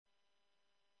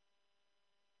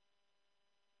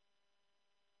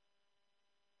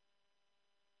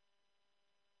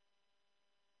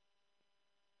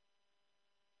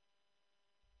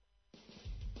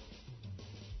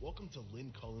Welcome to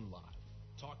Lynn Cullen Live,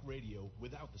 talk radio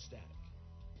without the static.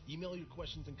 Email your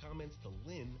questions and comments to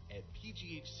lynn at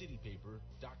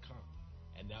pghcitypaper.com.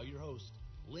 And now your host,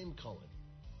 Lynn Cullen.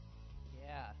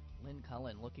 Yeah, Lynn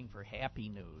Cullen looking for happy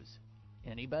news.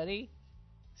 Anybody?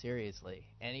 Seriously,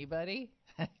 anybody?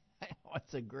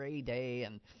 It's a gray day,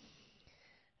 and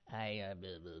I'm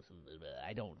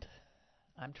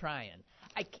trying.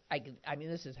 I mean,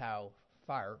 this is how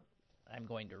far I'm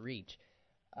going to reach.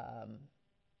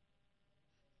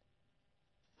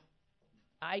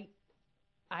 I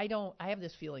have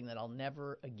this feeling that I'll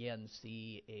never again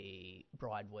see a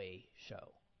Broadway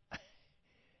show.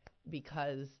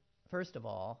 Because, first of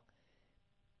all,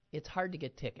 it's hard to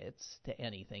get tickets to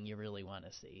anything you really want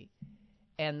to see.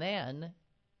 And then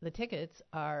the tickets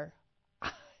are,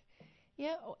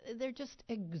 they're just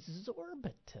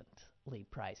exorbitantly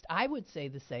priced. I would say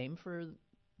the same for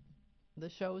the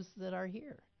shows that are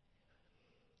here.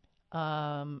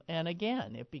 And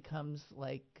again, it becomes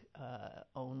like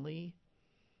only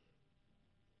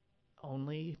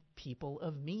people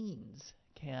of means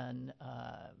can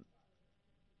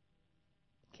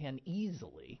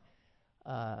easily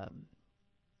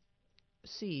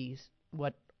see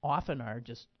what often are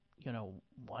just,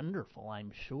 wonderful,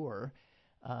 I'm sure,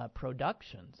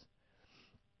 productions.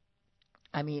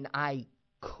 I mean, I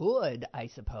could, I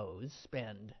suppose,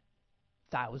 spend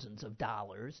thousands of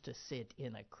dollars to sit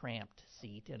in a cramped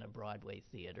seat in a Broadway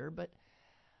theater, but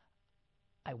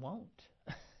I won't.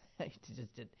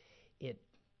 It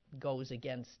goes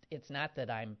against, it's not that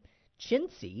I'm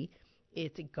chintzy,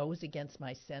 it goes against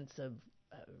my sense of,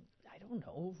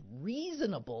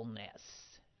 reasonableness,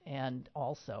 and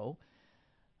also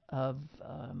of,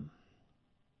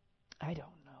 I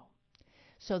don't know.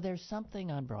 So there's something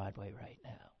on Broadway right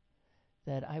now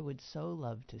that I would so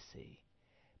love to see,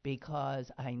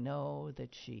 because I know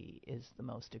that she is the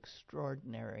most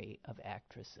extraordinary of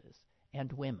actresses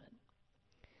and women.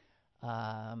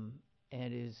 And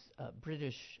it is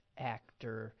British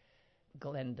actor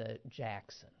Glenda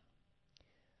Jackson.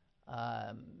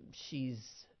 I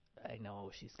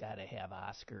know she's got to have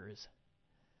Oscars,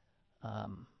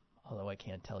 although I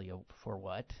can't tell you for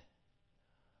what.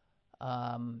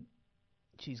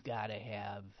 She's got to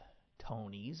have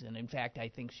Tonys, and in fact, I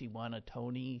think she won a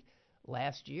Tony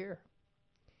last year.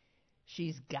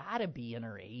 She's got to be in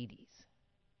her 80s,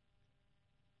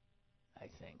 I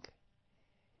think,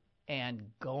 and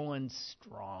going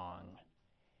strong.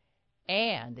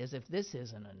 And as if this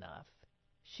isn't enough,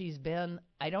 she's been,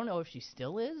 I don't know if she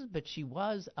still is, but she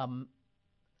was a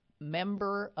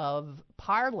member of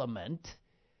Parliament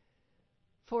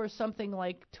for something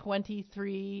like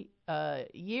 23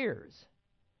 years.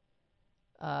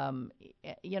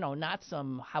 Not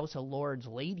some House of Lords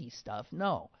lady stuff.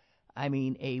 No. I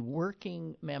mean, a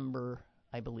working member,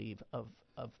 I believe, of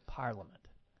Parliament.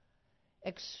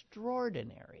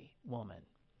 Extraordinary woman.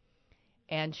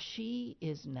 And she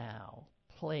is now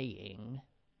playing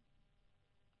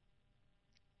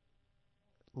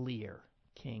Lear,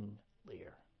 King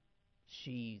Lear.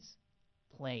 She's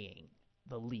playing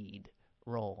the lead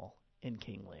role in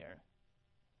King Lear.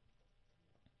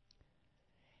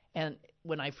 And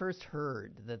when I first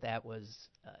heard that was,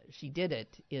 she did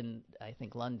it in, I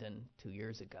think, London 2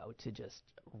 years ago to just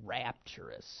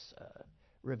rapturous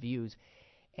reviews.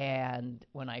 And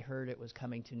when I heard it was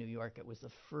coming to New York, it was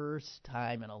the first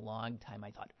time in a long time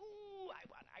I thought, ooh, I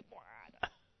want.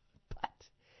 But,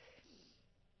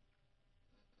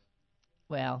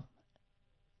 well,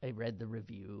 I read the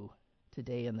review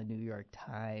today in the New York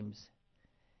Times,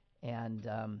 and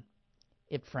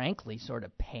it frankly sort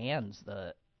of pans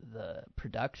the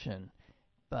production,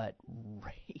 but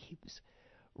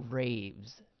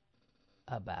raves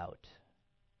about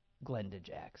Glenda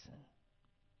Jackson.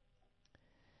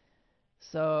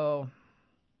 So,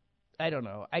 I don't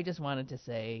know. I just wanted to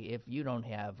say, if you don't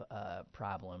have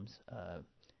problems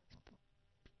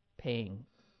paying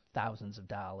thousands of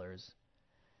dollars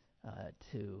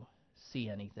to see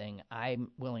anything,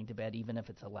 I'm willing to bet, even if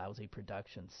it's a lousy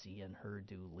production, seeing her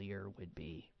do Lear would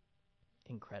be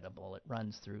incredible. It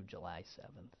runs through July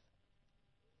 7th.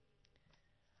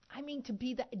 I mean,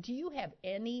 do you have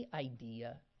any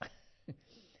idea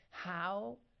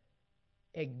how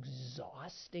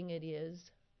exhausting it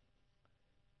is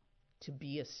to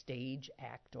be a stage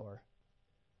actor?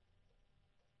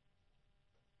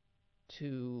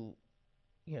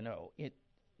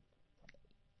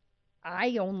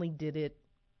 I only did it,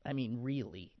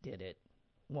 really did it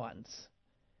once.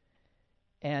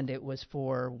 And it was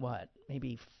for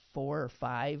maybe 4 or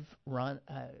 5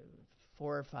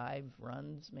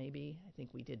 runs, maybe. I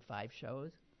think we did 5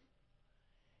 shows.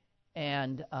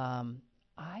 And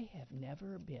I have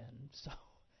never been so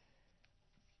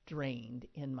drained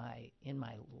in my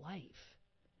life.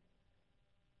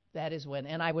 That is when,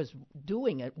 and I was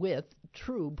doing it with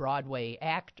true Broadway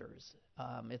actors.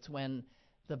 It's when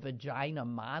the Vagina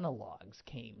Monologues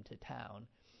came to town,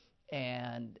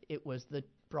 and it was the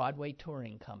Broadway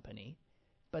touring company,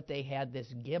 but they had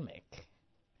this gimmick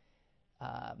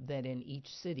that in each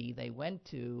city they went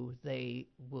to, they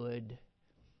would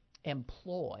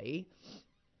employ.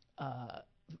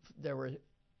 There was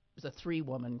a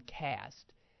 3-woman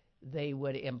cast. They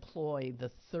would employ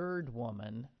the third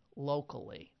woman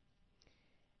locally.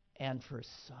 And for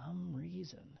some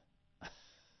reason,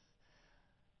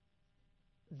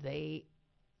 they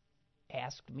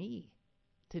asked me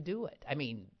to do it. I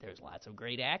mean, there's lots of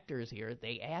great actors here.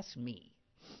 They asked me.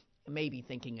 Maybe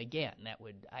thinking again, that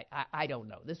would, I don't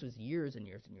know. This was years and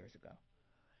years and years ago.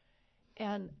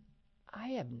 And I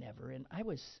had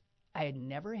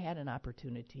never had an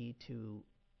opportunity to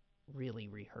really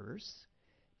rehearse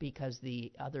because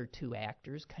the other 2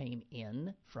 actors came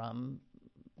in from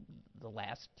the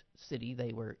last city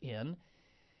they were in.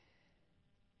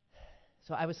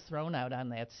 So I was thrown out on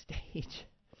that stage.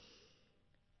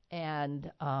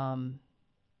 And I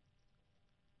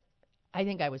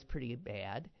think I was pretty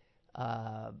bad.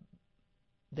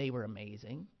 They were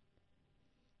amazing.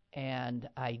 And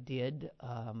I did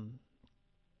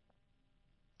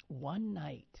one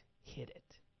night hit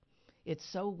it. It's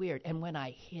so weird. And when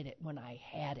I hit it, when I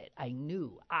had it, I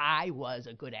knew I was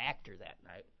a good actor that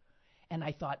night. And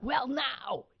I thought, well,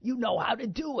 now you know how to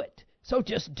do it. So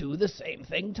just do the same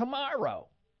thing tomorrow.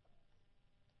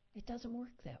 It doesn't work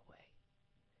that way.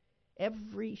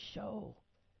 Every show,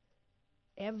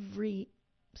 every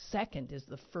second is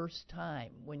the first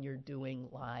time when you're doing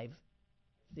live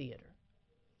theater.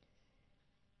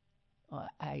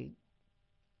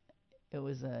 It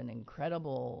was an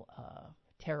incredible,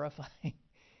 terrifying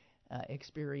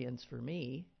experience for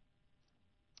me.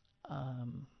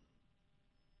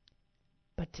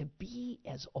 But to be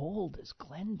as old as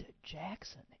Glenda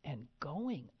Jackson and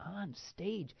going on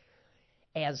stage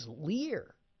as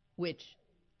Lear, which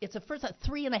it's a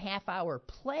 3.5-hour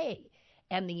play,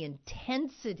 and the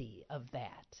intensity of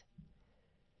that.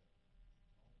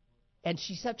 And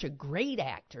she's such a great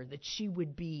actor that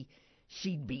she'd be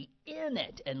in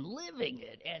it and living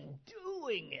it and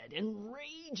doing it and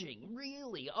raging,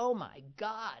 really, oh my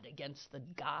God, against the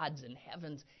gods and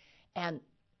heavens. And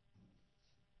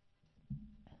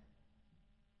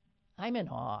I'm in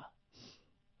awe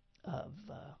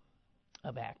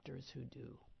of actors who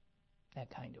do that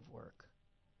kind of work.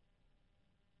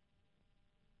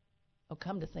 Oh,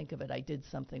 come to think of it, I did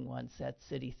something once at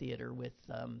City Theater with,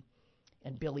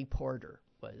 and Billy Porter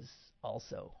was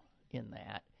also in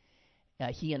that.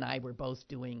 He and I were both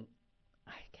doing,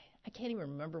 I can't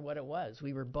even remember what it was.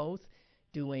 We were both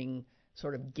doing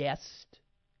sort of guest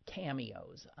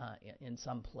cameos in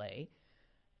some play.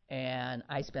 And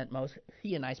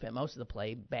he and I spent most of the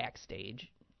play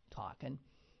backstage talking.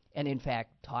 And in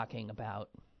fact, talking about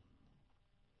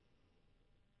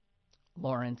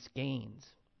Lawrence Gaines,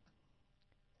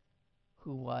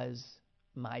 who was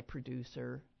my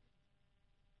producer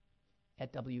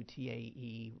at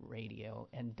WTAE Radio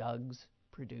and Doug's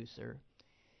producer,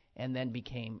 and then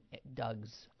became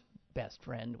Doug's best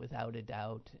friend without a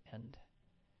doubt. And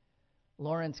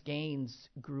Lawrence Gaines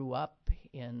grew up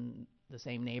in the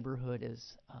same neighborhood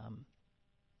as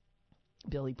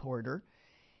Billy Porter,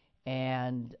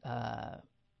 and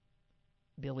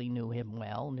Billy knew him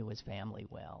well, knew his family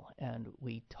well, and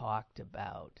we talked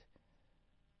about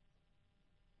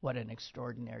what an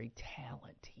extraordinary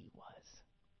talent he was.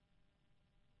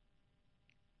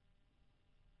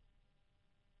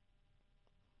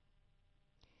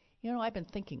 You know, I've been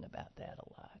thinking about that a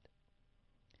lot.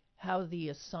 How the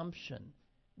assumption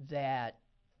that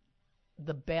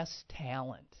the best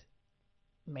talent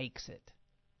makes it.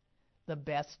 The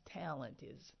best talent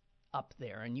is up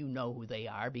there, and you know who they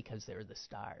are because they're the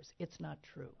stars. It's not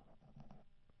true.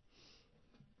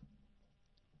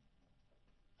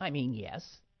 I mean,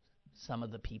 yes, some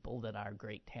of the people that are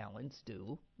great talents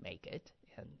do make it,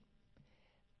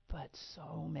 but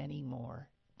so many more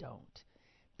don't.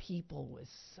 People with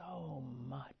so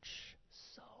much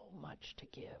to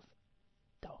give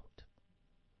don't.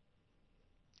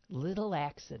 Little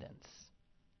accidents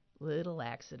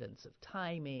of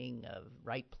timing, of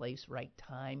right place, right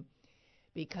time,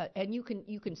 and you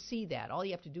can see that. All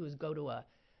you have to do is go to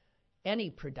any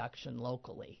production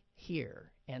locally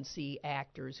here and see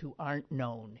actors who aren't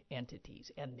known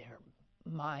entities, and they're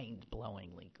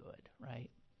mind-blowingly good, right?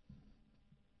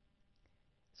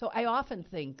 So I often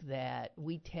think that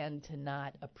we tend to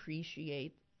not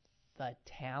appreciate the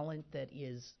talent that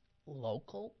is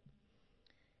local,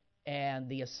 and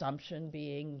the assumption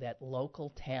being that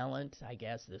local talent, I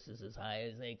guess this is as high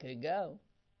as they could go.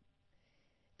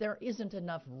 There isn't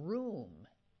enough room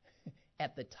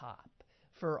at the top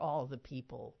for all the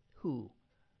people who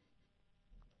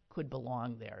could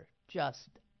belong there just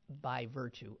by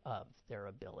virtue of their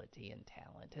ability and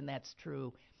talent. And that's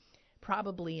true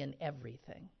probably in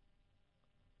everything.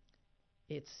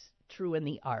 It's true in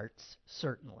the arts,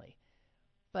 certainly.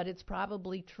 But it's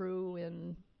probably true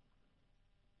in,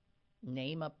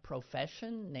 name a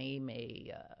profession,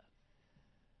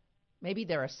 maybe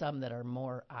there are some that are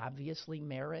more obviously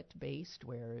merit-based,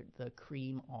 where the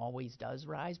cream always does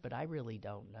rise, but I really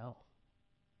don't know.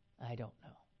 I don't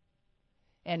know.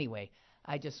 Anyway,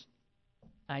 I'm just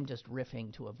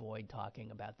riffing to avoid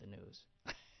talking about the news.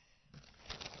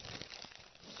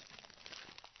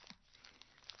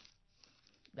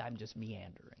 I'm just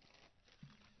meandering.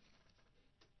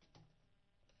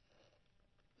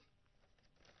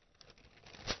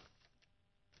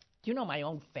 Do you know my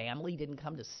own family didn't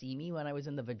come to see me when I was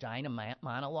in the vagina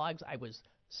monologues? I was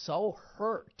so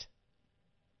hurt.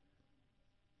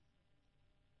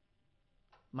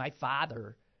 My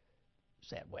father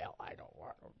said, well, I don't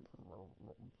want to.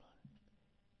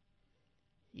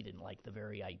 He didn't like the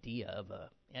very idea of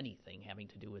anything having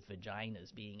to do with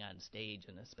vaginas being on stage,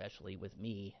 and especially with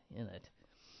me in it.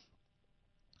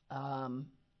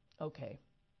 Okay.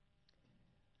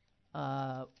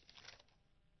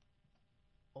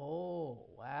 Oh,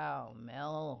 wow,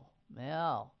 Mel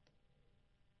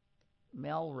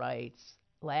writes,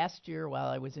 last year while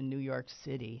I was in New York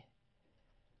City,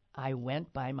 I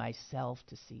went by myself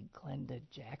to see Glenda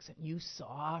Jackson. You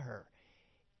saw her.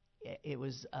 It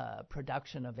was a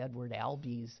production of Edward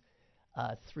Albee's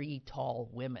Three Tall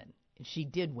Women. She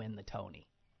did win the Tony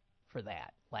for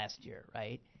that last year,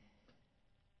 right?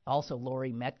 Also,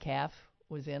 Laurie Metcalf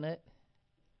was in it.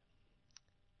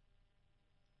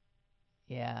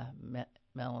 Yeah,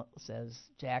 Mel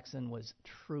says Jackson was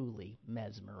truly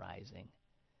mesmerizing.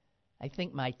 I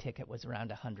think my ticket was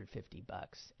around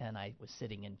 $150, and I was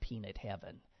sitting in peanut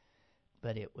heaven,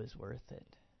 but it was worth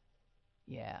it.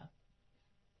 Yeah.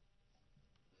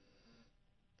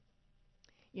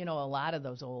 You know, a lot of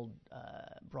those old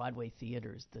Broadway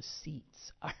theaters, the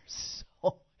seats are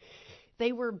so...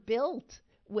 They were built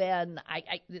when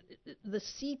the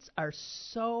seats are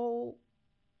so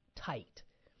tight.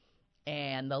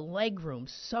 And the leg room,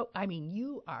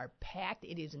 you are packed.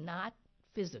 It is not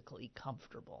physically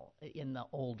comfortable in the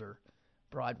older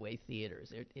Broadway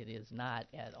theaters. It is not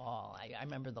at all. I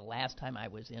remember the last time I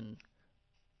was in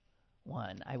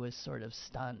one, I was sort of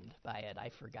stunned by it. I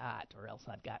forgot, or else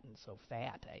I've gotten so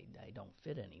fat I don't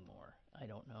fit anymore. I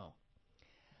don't know.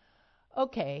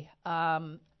 Okay,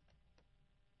 I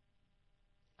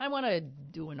want to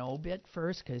do an obit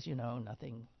first because,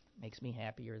 nothing makes me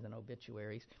happier than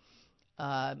obituaries.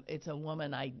 It's a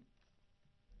woman I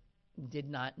did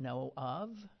not know of.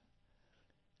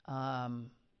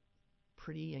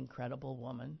 Pretty incredible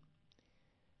woman.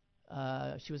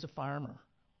 She was a farmer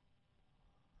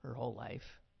her whole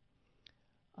life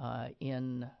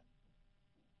in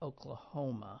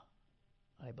Oklahoma,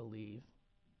 I believe.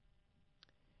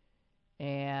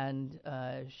 And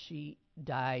she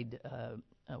died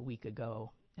a week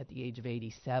ago at the age of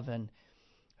 87.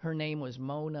 Her name was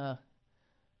Mona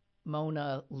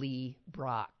Lee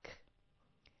Brock.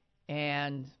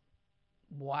 And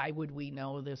why would we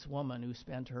know this woman who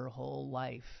spent her whole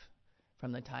life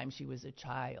from the time she was a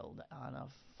child on a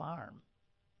farm?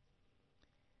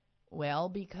 Well,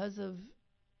 because of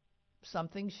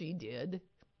something she did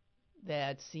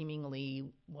that seemingly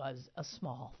was a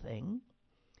small thing,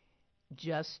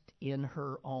 just in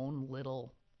her own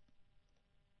little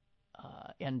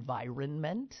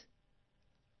environment.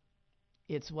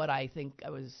 It's what I think I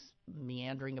was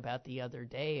meandering about the other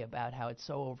day, about how it's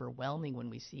so overwhelming when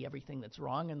we see everything that's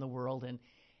wrong in the world, and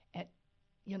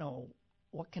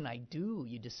what can I do?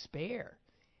 You despair.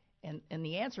 And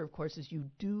the answer, of course, is you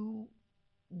do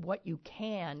what you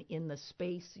can in the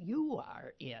space you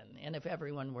are in. And if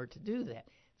everyone were to do that,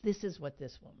 this is what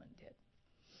this woman did.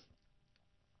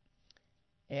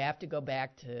 You have to go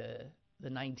back to the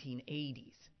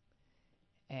 1980s.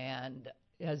 And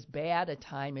as bad a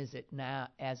time as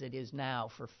it is now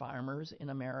for farmers in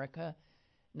America,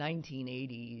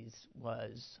 1980s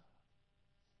was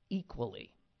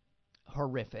equally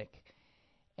horrific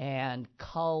and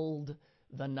culled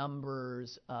the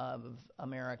numbers of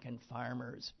American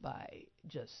farmers by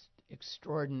just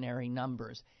extraordinary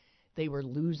numbers. They were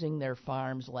losing their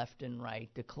farms left and right,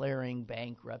 declaring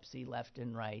bankruptcy left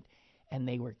and right, and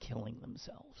they were killing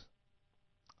themselves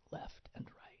left and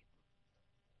right.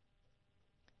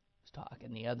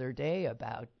 talking the other day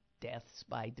about deaths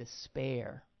by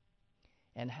despair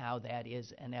and how that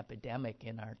is an epidemic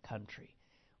in our country.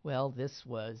 Well, this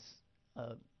was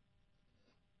an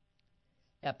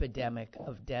epidemic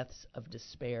of deaths of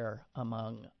despair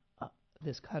among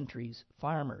this country's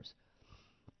farmers.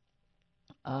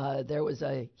 There was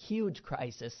a huge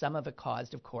crisis, some of it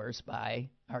caused, of course, by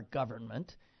our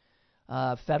government.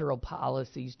 Federal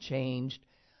policies changed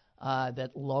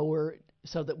that lowered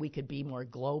so that we could be more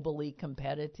globally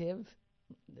competitive.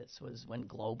 This was when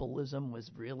globalism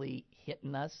was really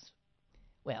hitting us.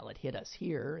 Well, it hit us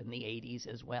here in the 80s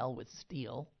as well with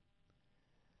steel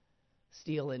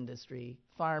industry.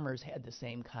 Farmers had the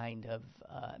same kind of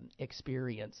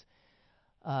experience.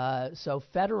 So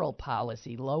federal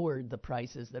policy lowered the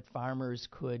prices that farmers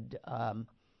could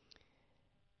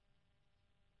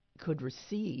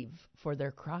receive for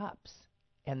their crops.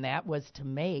 And that was to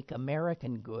make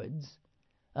American goods,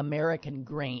 American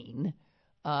grain,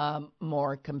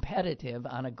 more competitive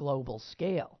on a global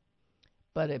scale.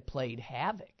 But it played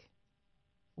havoc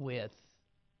with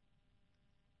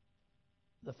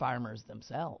the farmers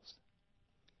themselves.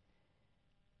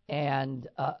 And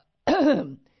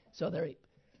so they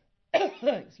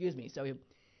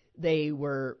they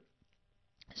were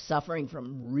suffering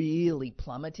from really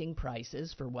plummeting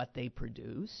prices for what they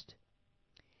produced,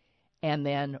 and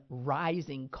then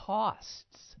rising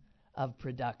costs of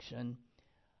production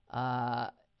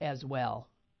as well.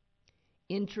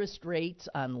 Interest rates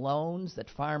on loans, that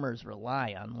farmers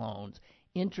rely on loans,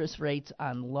 interest rates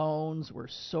on loans were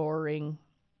soaring,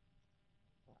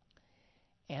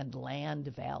 and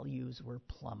land values were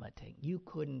plummeting. You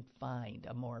couldn't find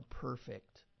a more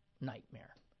perfect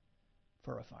nightmare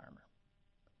for a farmer.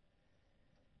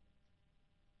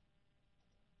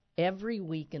 Every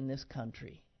week in this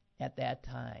country at that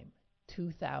time,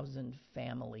 2,000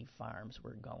 family farms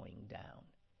were going down.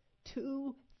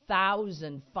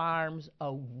 2,000 farms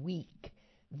a week.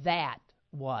 That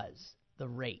was the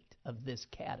rate of this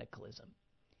cataclysm.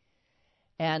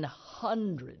 And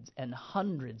hundreds and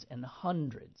hundreds and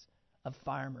hundreds of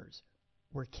farmers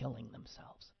were killing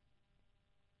themselves.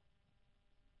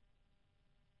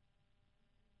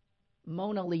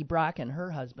 Mona Lee Brock and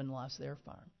her husband lost their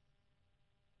farm.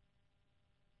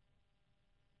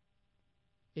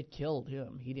 It killed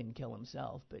him. He didn't kill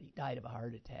himself, but he died of a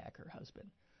heart attack, her husband,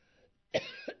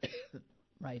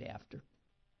 right after.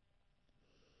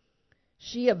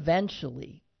 She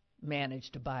eventually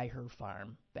managed to buy her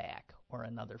farm back, or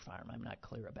another farm. I'm not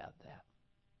clear about that.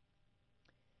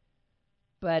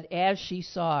 But as she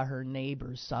saw her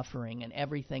neighbors suffering and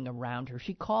everything around her,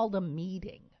 she called a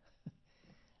meeting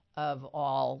of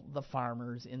all the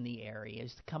farmers in the area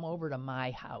to come over to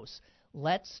my house.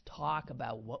 Let's talk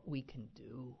about what we can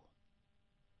do.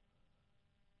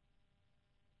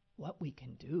 What we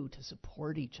can do to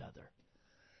support each other.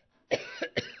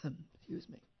 Excuse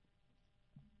me.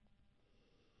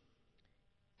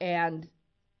 And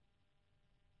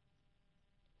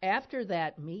after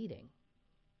that meeting,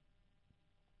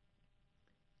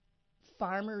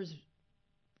 farmers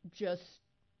just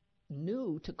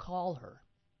knew to call her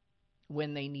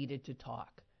when they needed to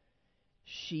talk.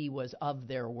 She was of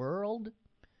their world.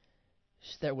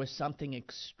 There was something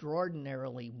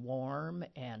extraordinarily warm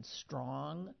and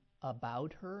strong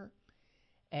about her.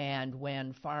 And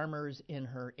when farmers in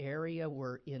her area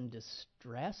were in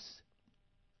distress,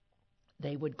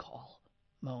 they would call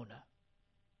Mona.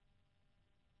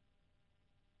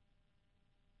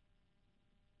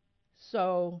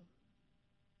 So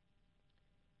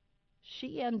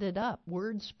she ended up,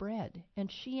 word spread,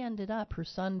 and she ended up, her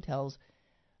son tells,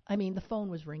 the phone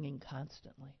was ringing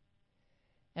constantly.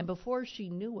 And before she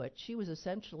knew it, she was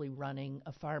essentially running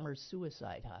a farmer's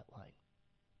suicide hotline.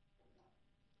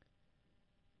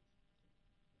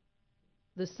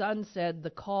 The son said the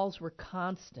calls were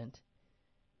constant.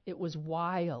 It was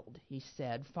wild, he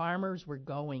said. Farmers were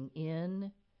going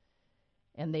in,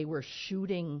 and they were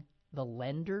shooting the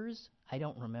lenders. I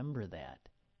don't remember that.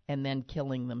 And then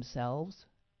killing themselves.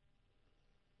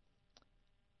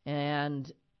 And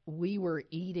we were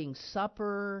eating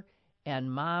supper,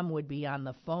 and Mom would be on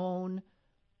the phone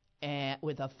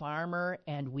with a farmer,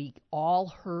 and we all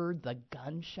heard the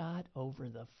gunshot over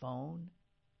the phone.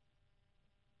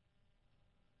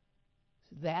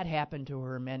 That happened to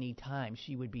her many times.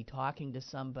 She would be talking to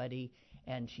somebody,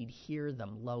 and she'd hear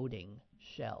them loading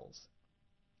shells.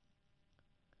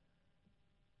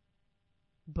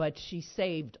 But she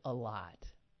saved a lot.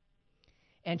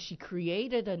 And she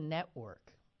created a network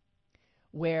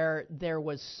where there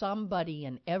was somebody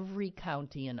in every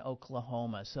county in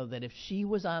Oklahoma, so that if she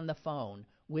was on the phone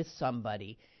with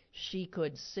somebody, she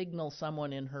could signal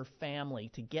someone in her family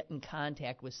to get in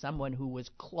contact with someone who was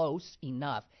close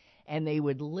enough, and they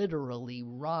would literally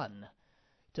run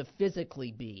to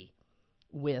physically be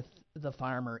with the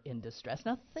farmer in distress.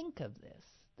 Now think of this.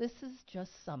 This is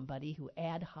just somebody who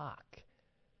ad hoc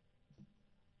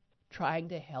trying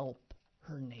to help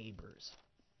her neighbors.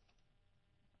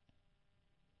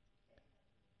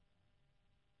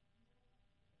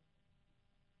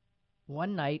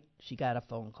 One night she got a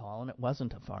phone call, and it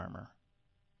wasn't a farmer.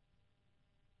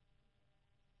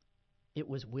 It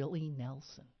was Willie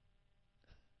Nelson.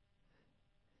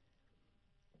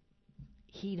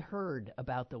 He'd heard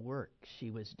about the work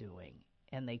she was doing,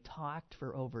 and they talked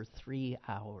for over 3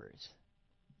 hours.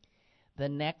 The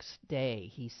next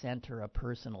day, he sent her a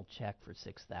personal check for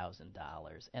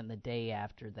 $6,000, and the day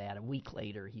after that, a week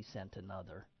later, he sent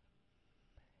another.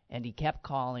 And he kept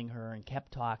calling her and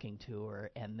kept talking to her,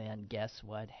 and then guess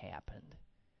what happened?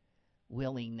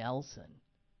 Willie Nelson,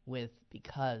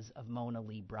 because of Mona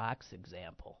Lee Brock's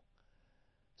example,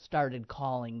 started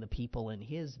calling the people in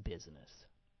his business,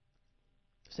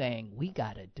 saying, we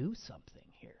got to do something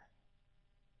here.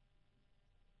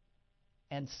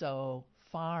 And so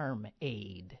Farm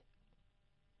Aid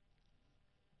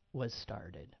was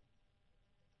started.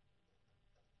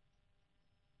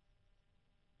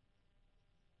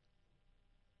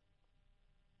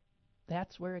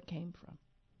 That's where it came from.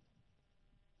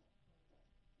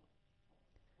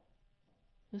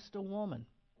 Just a woman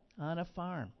on a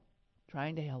farm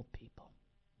trying to help people.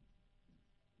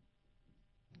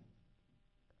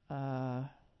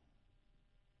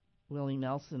 Willie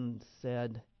Nelson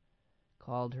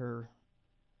called her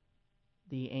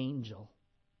the angel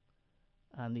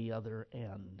on the other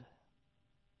end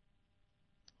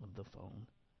of the phone.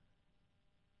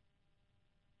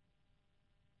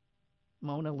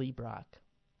 Mona Lee Brock.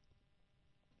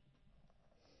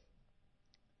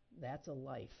 That's a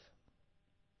life.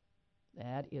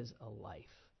 That is a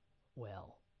life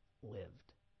well lived.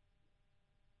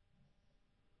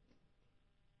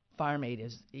 Farm Aid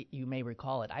is, you may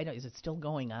recall it. Is it still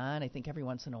going on? I think every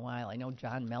once in a while. I know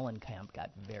John Mellencamp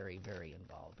got very, very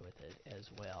involved with it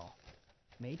as well.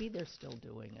 Maybe they're still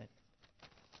doing it.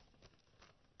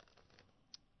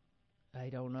 I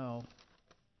don't know.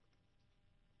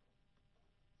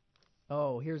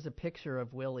 Oh, here's a picture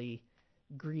of Willie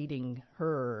greeting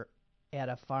her at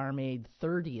a Farm Aid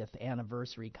 30th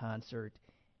anniversary concert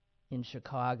in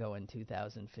Chicago in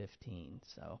 2015.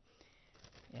 So,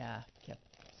 yeah,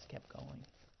 kept going.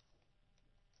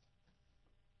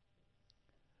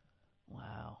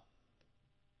 Wow.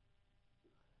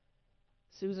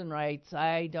 Susan writes,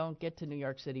 I don't get to New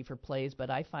York City for plays, but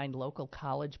I find local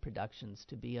college productions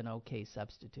to be an okay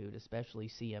substitute, especially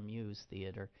CMU's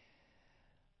theater.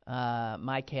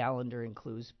 My calendar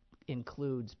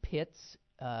includes Pitt's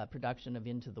production of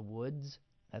Into the Woods.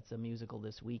 That's a musical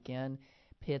this weekend.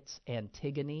 Pitt's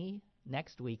Antigone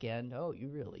next weekend. Oh, you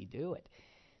really do it.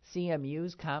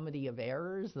 CMU's Comedy of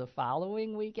Errors the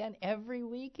following weekend. Every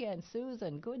weekend,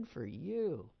 Susan, good for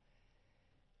you.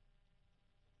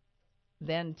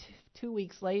 Then 2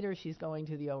 weeks later, she's going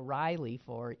to the O'Reilly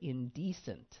for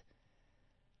Indecent.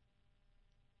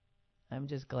 I'm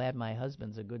just glad my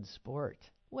husband's a good sport.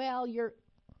 Well, you're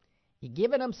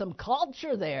giving him some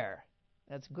culture there.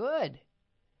 That's good.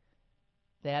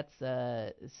 That's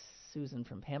Susan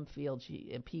from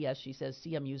Hempfield. P.S. She says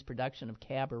CMU's production of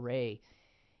Cabaret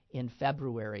in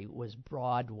February was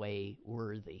Broadway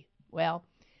worthy. Well,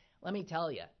 let me tell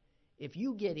you, if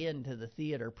you get into the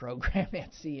theater program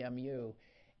at CMU,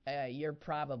 you're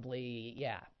probably,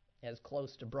 as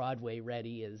close to Broadway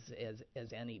ready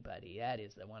as anybody. That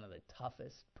is one of the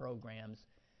toughest programs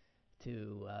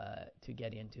to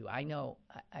get into. I know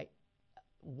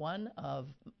one of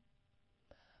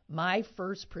my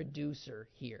first producer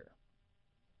here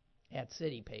at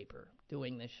City Paper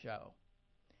doing this show,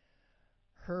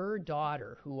 her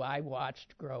daughter, who I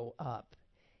watched grow up,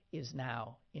 is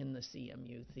now in the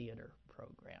CMU theater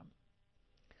program.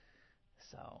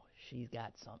 So she's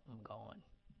got something going,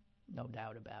 no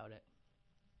doubt about it.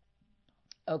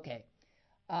 Okay.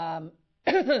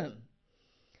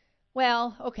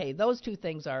 Well, okay, those two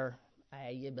things are,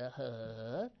 I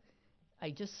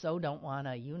just so don't want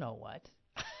to, you know what.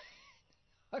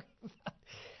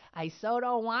 I so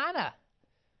don't want to.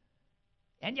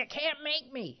 And you can't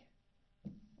make me.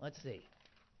 Let's see.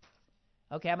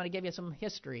 Okay, I'm going to give you some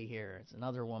history here. It's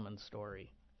another woman's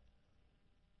story.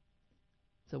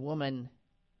 It's a woman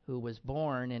who was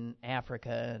born in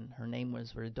Africa, and her name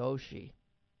was Radoshi.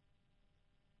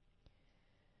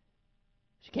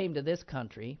 She came to this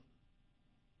country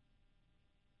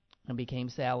and became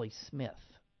Sally Smith.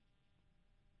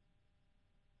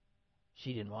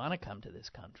 She didn't want to come to this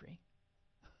country.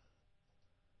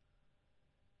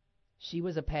 She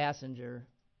was a passenger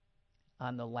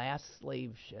on the last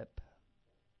slave ship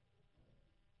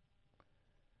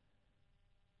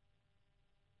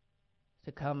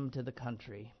to come to the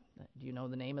country. Do you know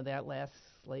the name of that last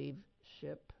slave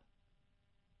ship?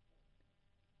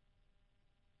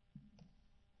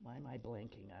 Why am I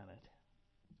blanking on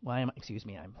it? Excuse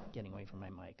me, I'm getting away from my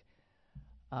mic.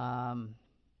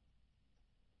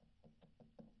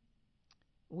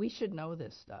 We should know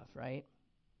this stuff, right?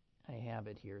 I have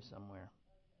it here somewhere.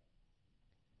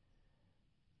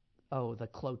 Oh, the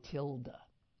Clotilda.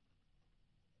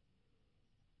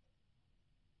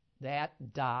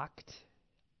 That docked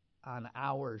on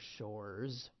our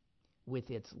shores with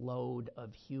its load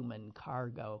of human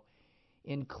cargo,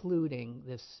 including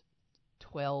this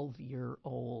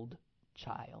 12-year-old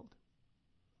child.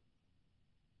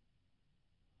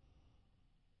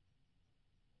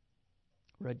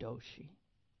 Radoshi.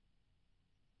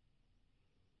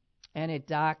 And it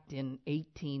docked in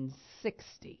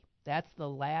 1860. That's the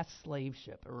last slave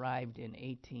ship, arrived in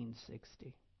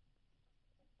 1860.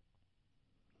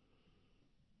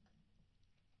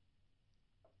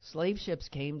 Slave ships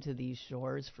came to these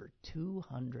shores for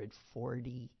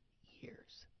 240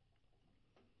 years.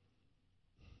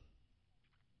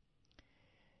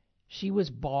 She was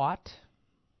bought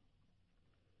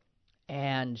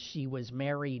and she was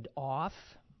married off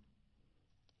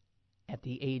at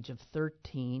the age of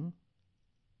 13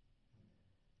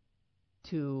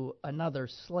 to another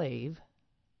slave.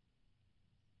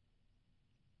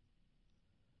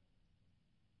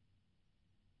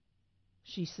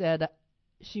 She said,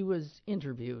 she was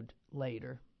interviewed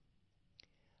later.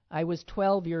 I was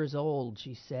 12 years old,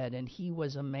 she said, and he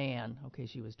was a man. Okay,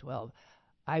 she was 12.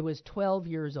 I was 12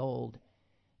 years old,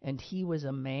 and he was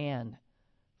a man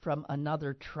from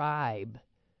another tribe.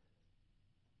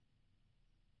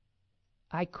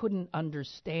 I couldn't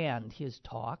understand his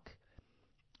talk,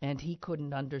 and he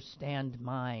couldn't understand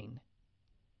mine.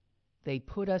 They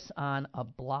put us on a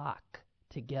block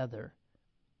together,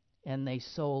 and they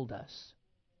sold us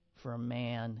for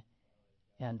man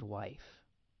and wife.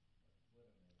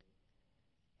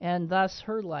 And thus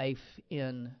her life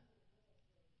in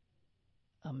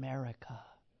America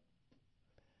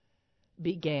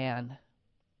began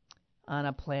on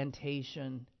a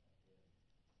plantation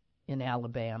in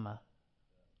Alabama.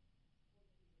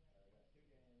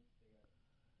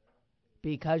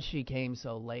 Because she came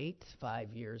so late,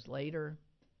 5 years later,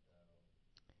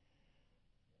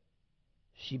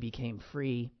 she became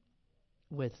free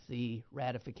with the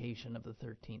ratification of the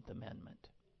 13th Amendment.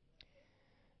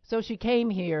 So she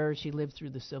came here, she lived through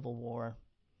the Civil War,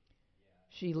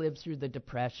 she lived through the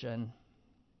Depression,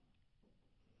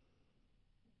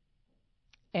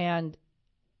 and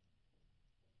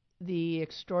the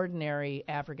extraordinary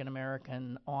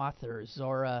African-American author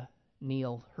Zora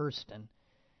Neale Hurston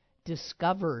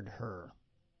discovered her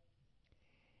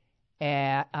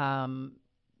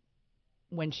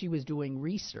when she was doing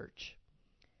research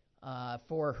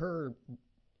for her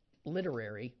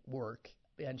literary work,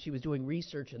 and she was doing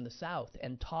research in the South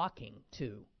and talking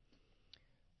to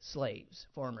slaves,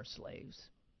 former slaves.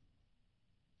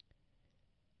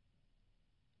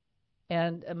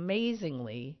 And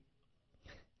amazingly,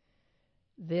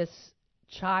 this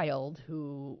child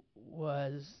who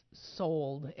was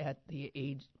sold at the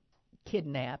age,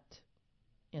 kidnapped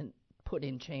and put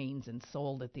in chains and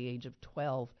sold at the age of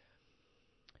 12,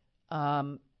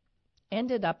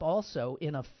 ended up also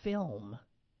in a film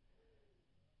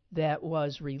that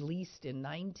was released in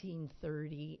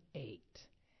 1938.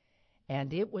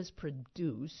 And it was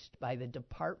produced by the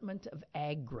Department of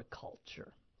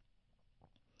Agriculture.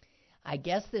 I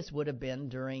guess this would have been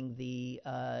during the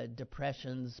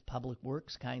Depression's public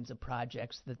works kinds of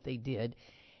projects that they did.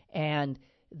 And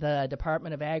the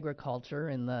Department of Agriculture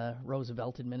in the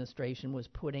Roosevelt administration was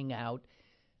putting out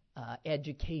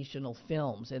educational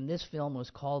films. And this film was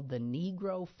called The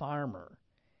Negro Farmer,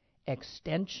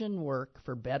 Extension Work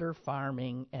for Better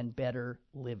Farming and Better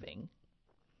Living.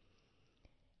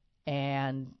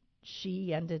 And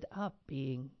she ended up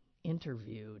being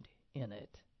interviewed in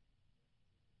it.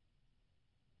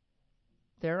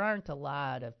 There aren't a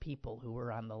lot of people who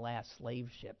were on the last slave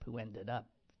ship who ended up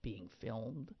being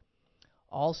filmed,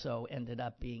 also ended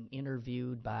up being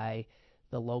interviewed by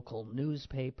the local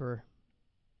newspaper.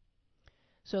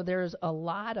 So there's a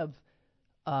lot of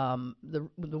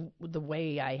the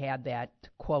way I had that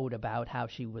quote about how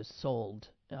she was sold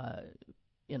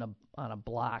on a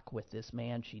block with this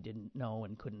man she didn't know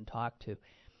and couldn't talk to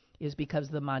is because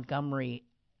the Montgomery,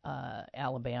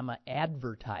 Alabama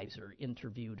Advertiser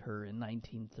interviewed her in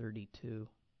 1932.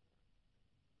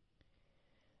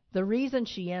 The reason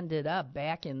she ended up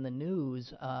back in the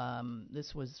news,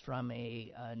 this was from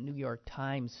a New York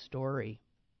Times story,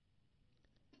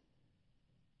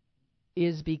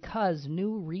 is because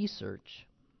new research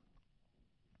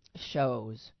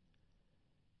shows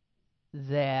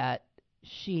that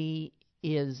she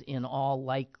is in all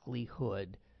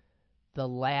likelihood the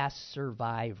last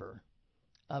survivor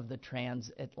of the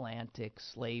transatlantic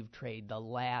slave trade, the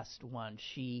last one.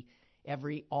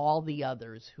 All the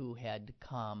others who had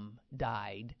come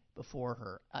died before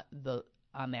her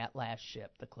on that last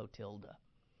ship, the Clotilda.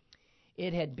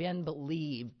 It had been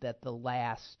believed that the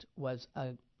last was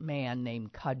a man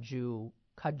named Cudjoe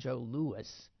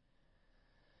Lewis.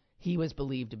 He was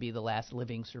believed to be the last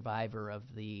living survivor of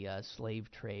the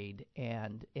slave trade,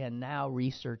 and now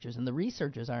researchers, and the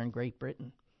researchers are in Great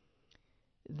Britain,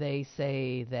 they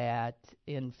say that,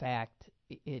 in fact,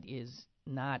 it is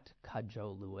not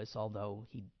Cudjoe Lewis, although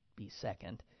he'd be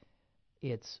second.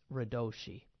 It's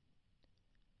Radoshi.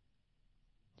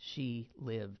 She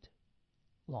lived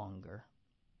longer.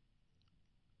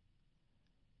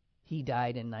 He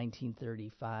died in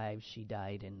 1935. She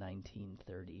died in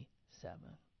 1937.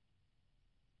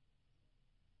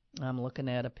 I'm looking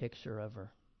at a picture of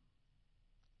her.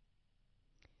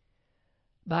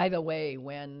 By the way,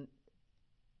 when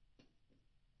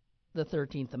the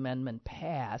 13th Amendment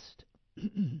passed,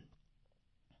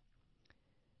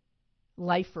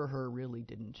 life for her really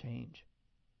didn't change.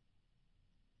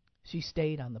 She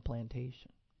stayed on the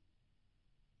plantation.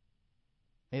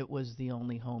 It was the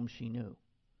only home she knew.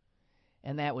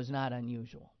 And that was not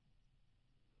unusual.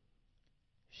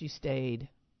 She stayed.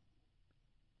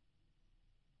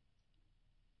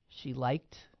 She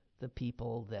liked the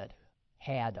people that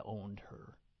had owned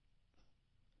her.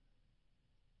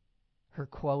 Her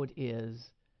quote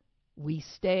is, "We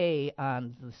stay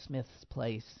on the Smith's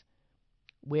place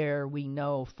where we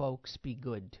know folks be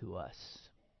good to us."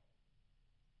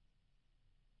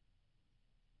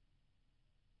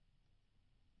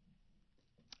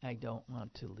 I don't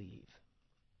want to leave.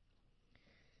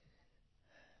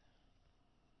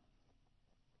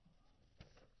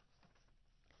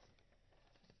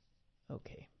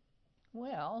 Okay.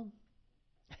 Well.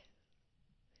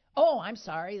 Oh, I'm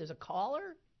sorry. There's a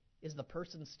caller? Is the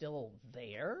person still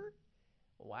there?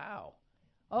 Wow.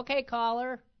 Okay,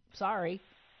 caller. Sorry.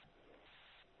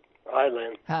 Hi,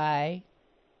 Lynn. Hi.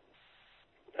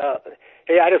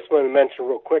 Hey, I just want to mention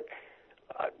real quick.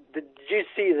 Did you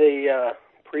see the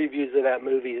previews of that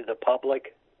movie, The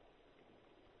Public?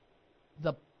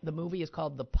 The movie is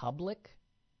called The Public?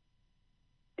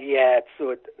 Yeah, it's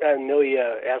with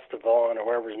Amelia Estevon, or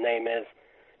whatever his name is.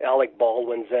 Alec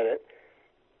Baldwin's in it.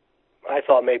 I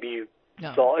thought maybe you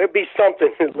saw it'd be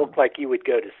something that looked like you would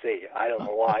go to see. I don't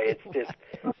know why. It's just,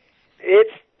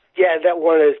 that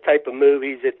one of those type of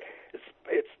movies.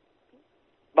 It's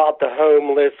about the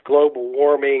homeless, global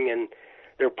warming, and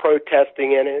they're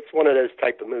protesting in it. It's one of those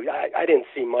type of movies. I didn't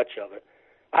see much of it.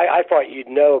 I thought you'd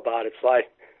know about it, so I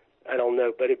don't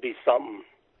know, but it'd be something.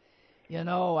 You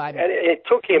know, and it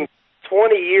took him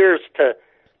 20 years to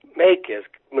make his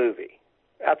movie.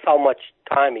 That's how much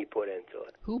time he put into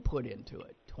it. Who put into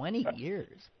it? 20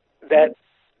 years. The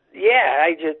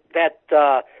guy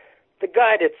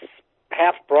that's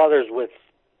half brothers with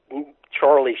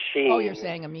Charlie Sheen. Oh, you're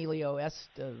saying Emilio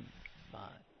Estevon.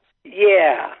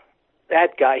 Yeah,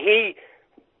 that guy.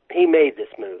 He made this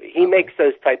movie. He makes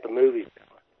those type of movies.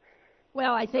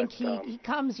 Well, I think he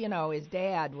comes, his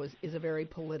dad is a very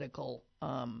political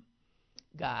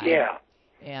guy. Yeah.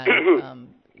 And,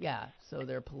 so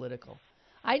they're political.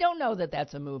 I don't know that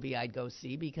that's a movie I'd go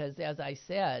see because, as I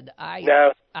said,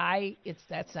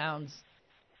 that sounds,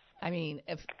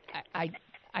 if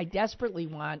I desperately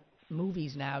want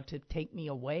movies now to take me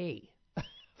away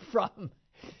from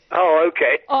all of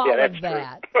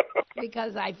that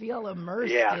because I feel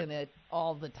immersed in it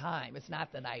all the time. It's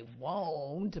not that I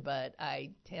won't, but I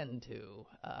tend to.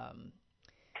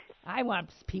 I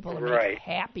want people to make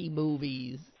happy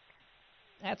movies.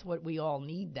 That's what we all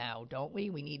need now, don't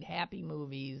we? We need happy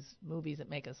movies that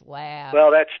make us laugh. Well,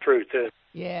 that's true, too.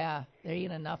 Yeah, there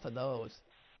ain't enough of those.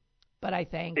 But I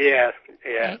thank Yeah.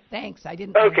 Thanks. I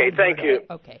didn't. Okay, thank you.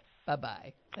 Okay,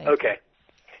 bye-bye. Okay,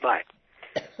 bye.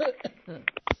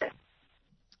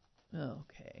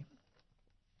 Okay.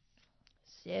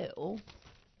 So,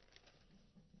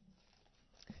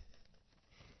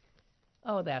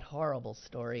 that horrible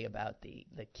story about the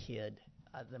kid,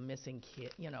 the missing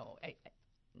kid.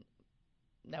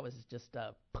 That was just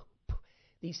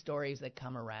these stories that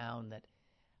come around that,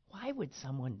 why would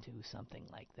someone do something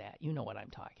like that? You know what I'm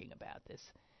talking about.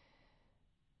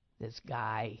 This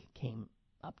guy came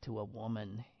up to a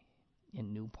woman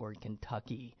in Newport,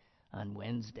 Kentucky on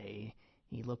Wednesday.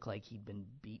 He looked like he'd been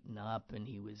beaten up, and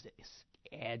he was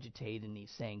agitated, and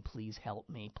he's saying, please help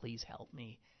me, please help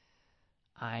me.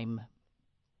 I'm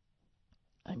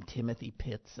Timothy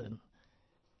Pitson,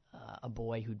 a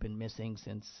boy who'd been missing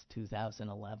since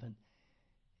 2011.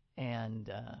 And,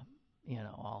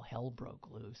 all hell broke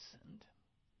loose. And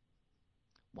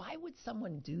why would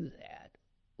someone do that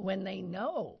when they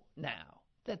know now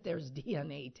that there's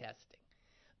DNA testing?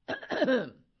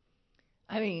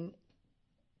 I mean,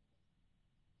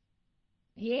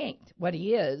 he ain't. What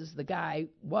he is, the guy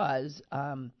was,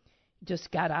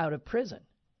 just got out of prison.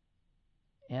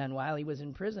 And while he was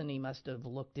in prison, he must have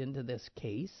looked into this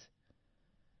case.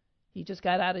 He just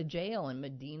got out of jail in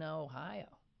Medina, Ohio.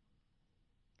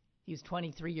 He was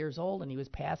 23 years old, and he was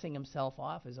passing himself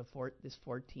off as what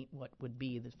would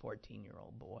be this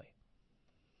 14-year-old boy.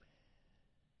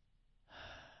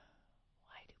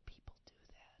 Why do people do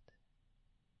that?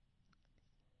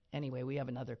 Anyway, we have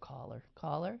another caller.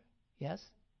 Caller? Yes?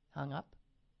 Hung up?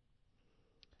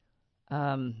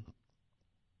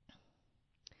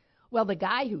 Well, the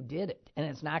guy who did it, and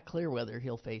it's not clear whether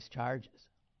he'll face charges.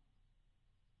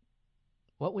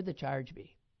 What would the charge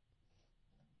be?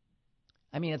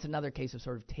 I mean, it's another case of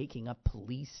sort of taking up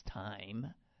police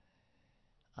time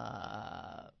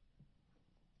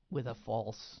with a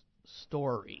false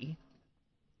story.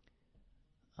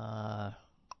 I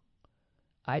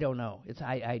don't know.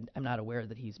 I'm not aware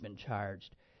that he's been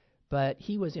charged. But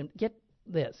he was in... Get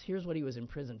this. Here's what he was in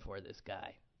prison for, this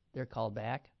guy. They're called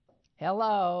back.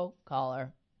 Hello,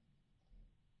 caller.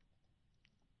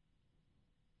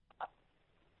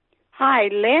 Hi,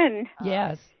 Lynn.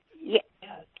 Yes.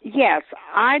 Yes,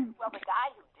 Well, the guy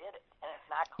who did it, and it's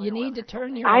not clear. You need to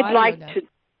turn your audio I'd like down. to...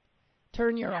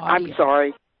 Turn your audio. I'm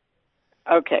sorry.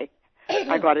 Okay,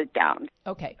 I got it down.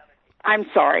 Okay. I'm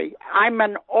sorry. I'm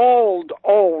an old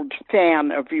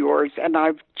fan of yours, and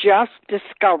I've just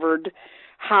discovered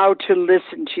how to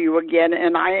listen to you again,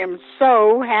 and I am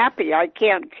so happy. I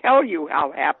can't tell you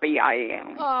how happy I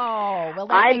am. Oh, well,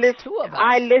 that makes two of us.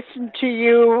 I listened to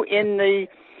you in the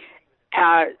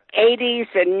 80s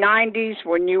and 90s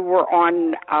when you were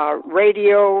on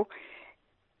radio,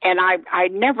 and I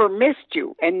never missed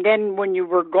you. And then when you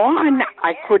were gone,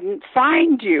 I couldn't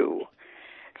find you.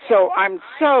 So I'm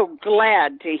so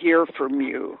glad to hear from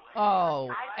you. Oh,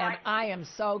 and I am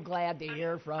so glad to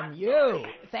hear from you.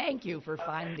 Thank you for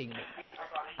finding me.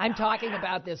 I'm talking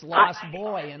about this lost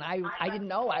boy, and I didn't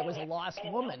know I was a lost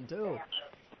woman, too.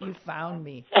 You found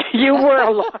me. You were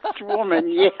a lost woman,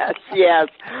 yes.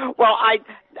 Well, I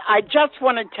just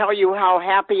want to tell you how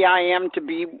happy I am to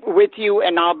be with you,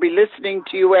 and I'll be listening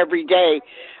to you every day.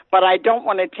 But I don't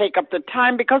want to take up the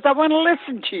time because I want to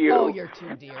listen to you. Oh, you're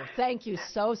too dear. Thank you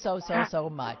so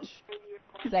much.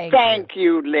 Thank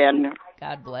you, Lynn.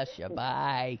 God bless you.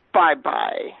 Bye.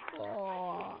 Bye-bye.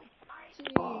 Oh,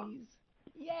 jeez.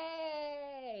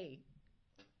 Yay.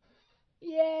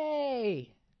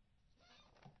 Yay.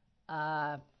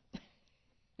 That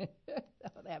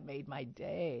made my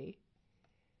day.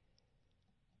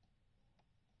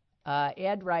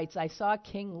 Ed writes, I saw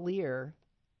King Lear.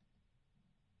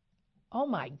 Oh,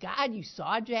 my God, you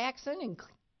saw Jackson and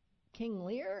King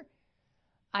Lear?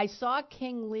 I saw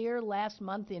King Lear last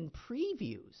month in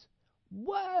previews.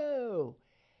 Whoa.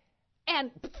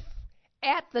 And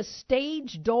at the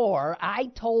stage door,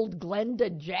 I told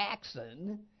Glenda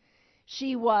Jackson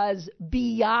she was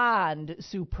beyond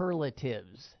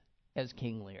superlatives as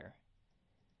King Lear.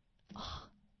 Oh,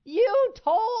 you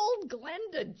told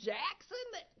Glenda Jackson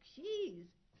that? Jeez,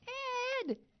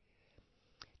 Ed.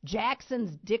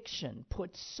 Jackson's diction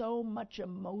puts so much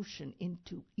emotion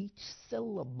into each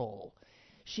syllable.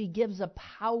 She gives a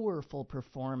powerful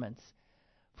performance,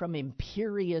 from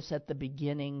imperious at the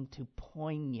beginning to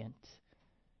poignant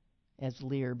as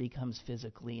Lear becomes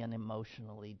physically and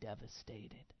emotionally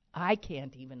devastated. I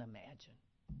can't even imagine.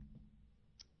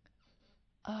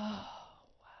 Oh,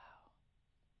 wow.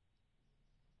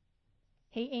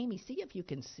 Hey, Amy, see if you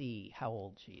can see how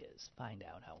old she is. Find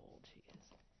out how old she is.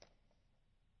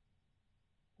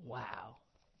 Wow.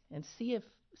 And see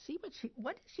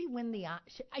what did she win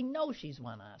I know she's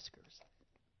won Oscars.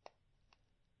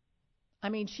 I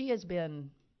mean, she has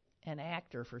been an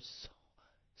actor for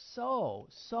so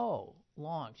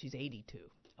long. She's 82.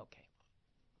 Okay.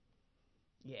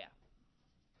 Yeah.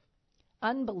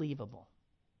 Unbelievable.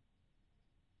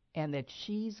 And that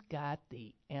she's got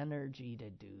the energy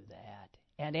to do that.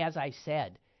 And as I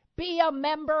said, be a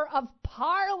member of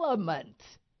Parliament.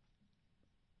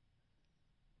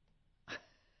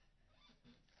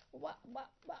 What?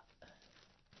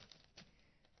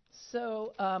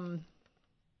 So,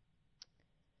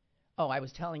 I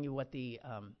was telling you what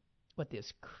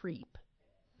this creep,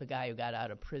 the guy who got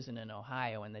out of prison in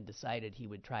Ohio and then decided he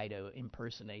would try to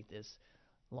impersonate this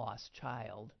lost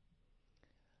child.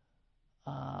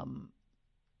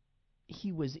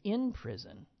 He was in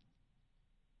prison.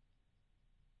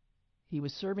 He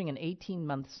was serving an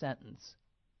 18-month sentence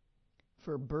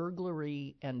for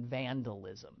burglary and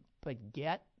vandalism. But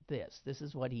get this. This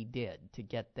is what he did to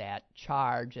get that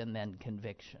charge and then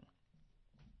conviction.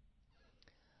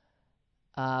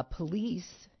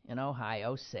 Police in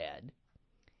Ohio said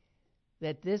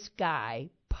that this guy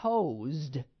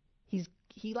posed.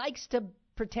 He likes to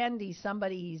pretend he's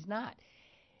somebody he's not.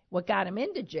 What got him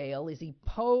into jail is he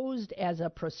posed as a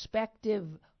prospective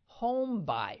home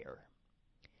buyer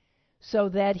so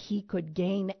that he could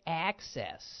gain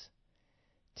access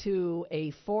to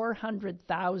a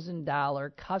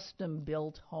 $400,000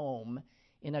 custom-built home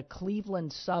in a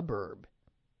Cleveland suburb.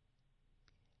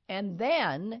 And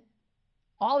then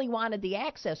all he wanted the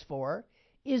access for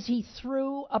is he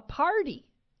threw a party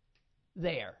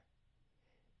there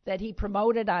that he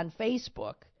promoted on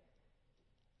Facebook.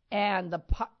 And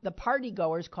the party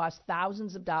goers cost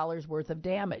thousands of dollars worth of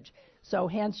damage. So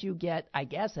hence you get, I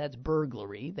guess that's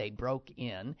burglary, they broke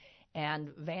in,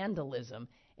 and vandalism.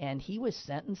 And he was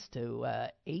sentenced to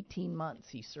 18 months.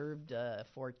 He served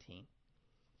 14.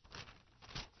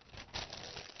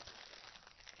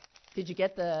 Did you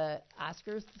get the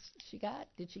Oscars she got?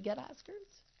 Did she get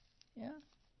Oscars? Yeah?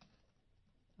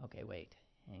 Okay, wait.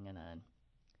 Hang on.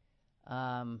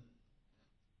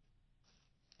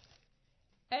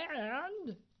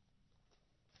 And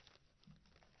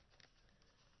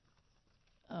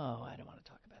I don't want to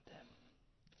talk about that.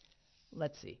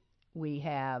 Let's see. We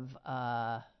have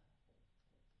I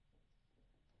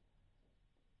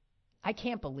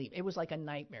can't believe it was like a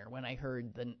nightmare when I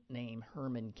heard the name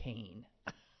Herman Cain.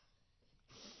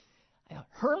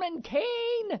 Herman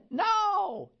Cain!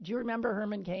 No! Do you remember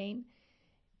Herman Cain?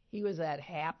 He was that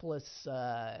hapless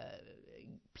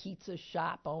pizza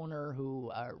shop owner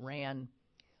who ran.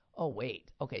 Oh,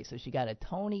 wait. Okay, so she got a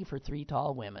Tony for Three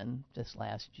Tall Women just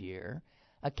last year.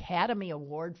 Academy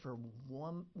Award for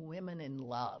Women in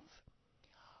Love.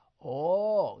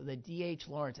 Oh, the D.H.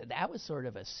 Lawrence. That was sort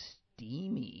of a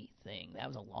steamy thing. That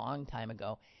was a long time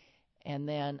ago. And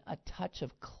then A Touch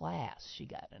of Class, she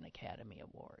got an Academy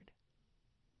Award.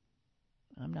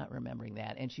 I'm not remembering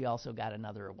that. And she also got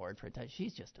another award for a touch.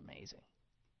 She's just amazing.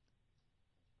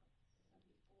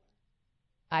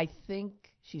 I think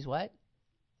she's what?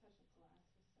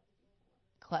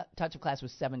 Touch of Class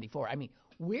was 74. I mean,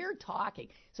 we're talking.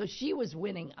 So she was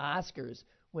winning Oscars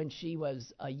when she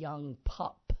was a young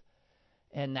pup.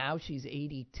 And now she's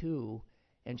 82,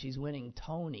 and she's winning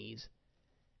Tonys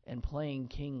and playing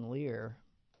King Lear.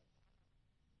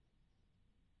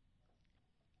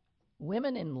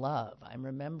 Women in Love. I'm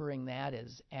remembering that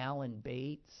as Alan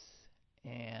Bates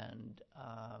and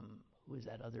who is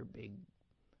that other big,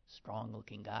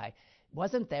 strong-looking guy?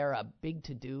 Wasn't there a big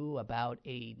to-do about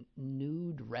a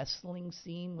nude wrestling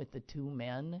scene with the two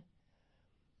men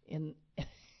in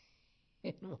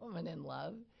in Woman in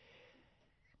Love?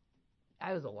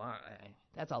 That's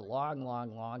a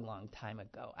long time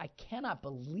ago. I cannot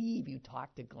believe you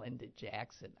talked to Glenda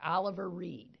Jackson. Oliver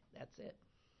Reed. That's it.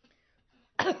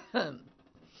 Jeez,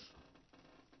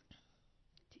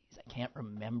 I can't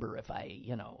remember if I,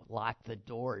 locked the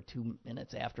door 2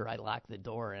 minutes after I locked the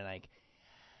door and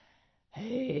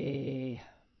hey.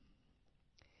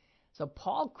 So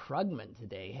Paul Krugman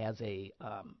today has a,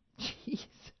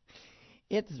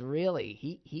 it's really,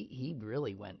 he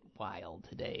really went wild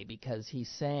today because he's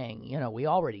saying, we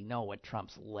already know what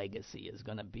Trump's legacy is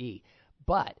going to be,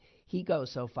 but he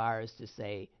goes so far as to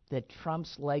say that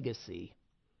Trump's legacy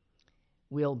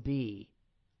will be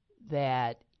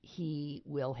that he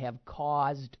will have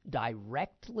caused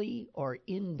directly or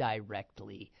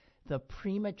indirectly the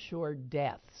premature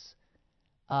deaths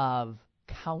of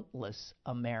countless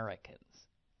Americans.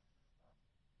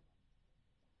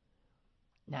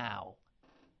 Now,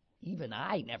 even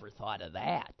I never thought of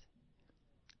that.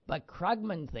 But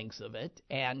Krugman thinks of it,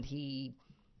 and he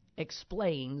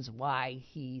explains why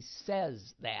he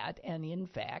says that, and in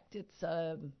fact,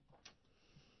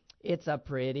 it's a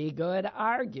pretty good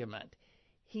argument.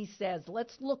 He says,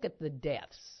 let's look at the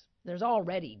deaths. There's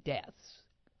already deaths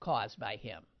caused by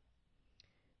him.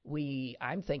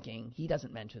 I'm thinking, he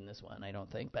doesn't mention this one, I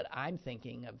don't think, but I'm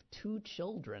thinking of 2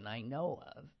 children I know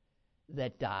of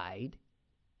that died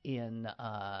in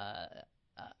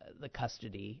the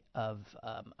custody of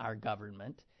our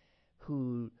government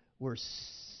who were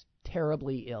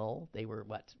terribly ill. They were,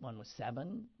 one was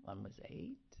 7, one was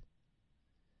 8.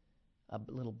 a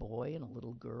little boy and a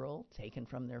little girl taken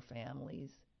from their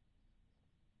families.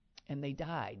 And they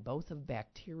died, both of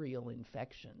bacterial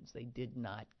infections. They did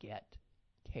not get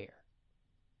care.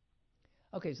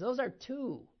 Okay, so those are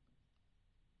two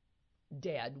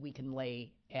dead we can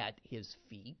lay at his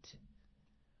feet.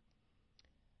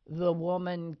 The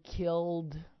woman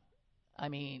killed, I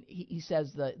mean, he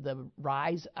says the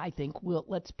rise, I think,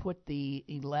 let's put the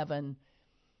 11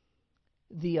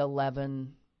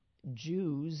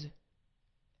 Jews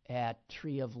at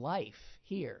Tree of Life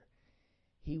here.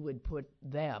 He would put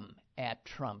them at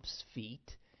Trump's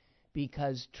feet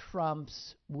because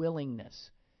Trump's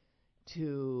willingness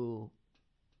to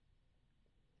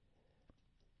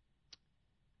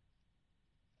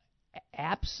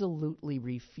absolutely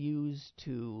refuse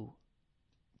to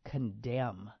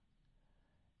condemn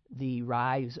the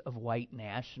rise of white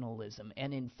nationalism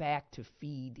and, in fact, to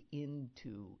feed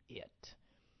into it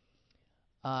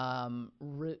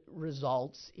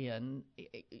results in.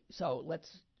 So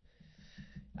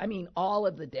all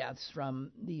of the deaths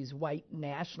from these white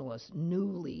nationalists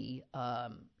newly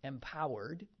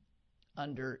empowered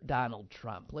under Donald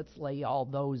Trump. Let's lay all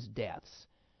those deaths.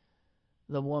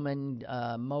 The woman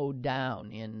mowed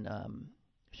down in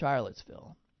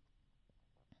Charlottesville.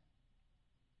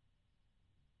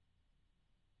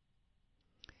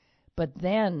 But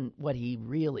then what he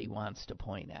really wants to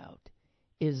point out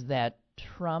is that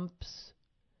Trump's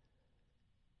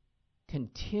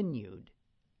continued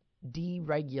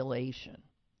deregulation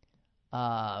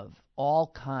of all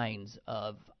kinds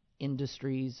of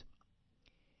industries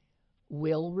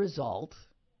will result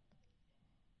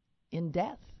in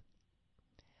death.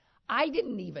 I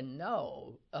didn't even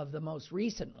know of the most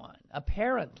recent one.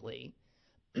 Apparently,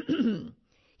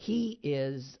 he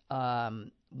is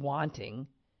wanting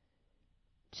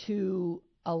to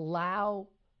allow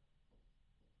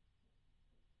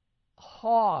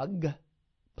hog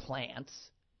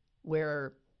plants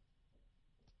where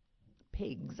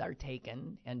pigs are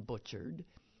taken and butchered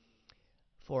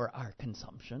for our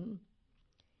consumption.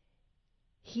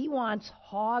 He wants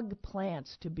hog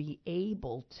plants to be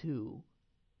able to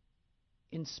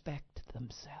inspect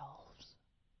themselves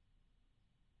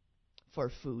for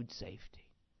food safety.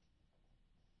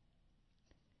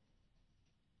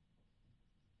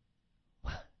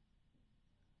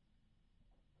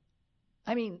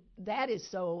 I mean, that is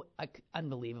so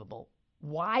unbelievable.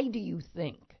 Why do you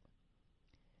think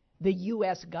the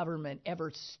U.S. government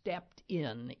ever stepped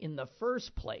in the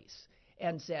first place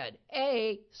and said,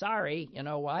 hey, sorry, you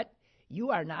know what?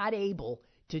 You are not able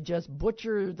to just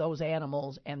butcher those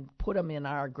animals and put them in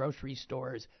our grocery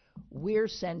stores. We're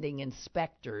sending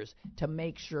inspectors to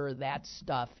make sure that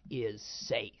stuff is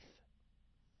safe,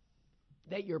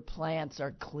 that your plants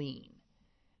are clean,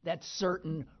 that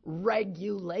certain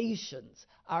regulations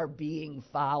are being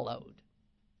followed.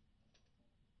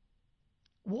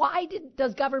 Why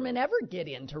does government ever get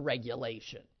into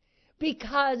regulation?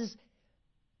 Because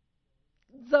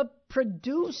the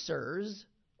producers,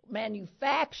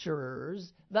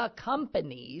 manufacturers, the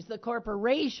companies, the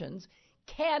corporations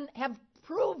can have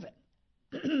proven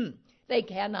they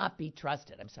cannot be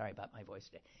trusted. I'm sorry about my voice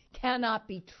today. Cannot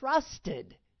be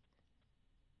trusted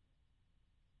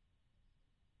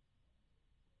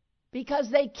because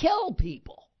they kill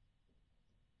people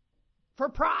for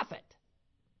profit.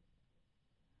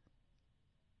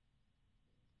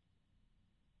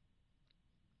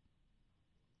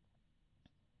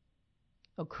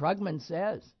 So Krugman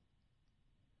says,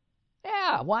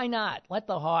 yeah, why not? Let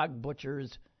the hog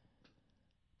butchers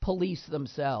police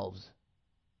themselves.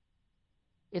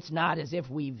 It's not as if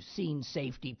we've seen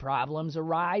safety problems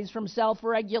arise from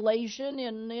self-regulation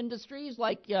in industries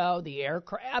like the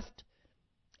aircraft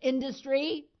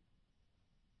industry.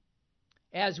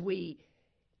 As we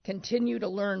continue to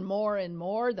learn more and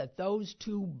more that those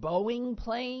two Boeing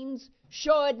planes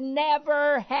should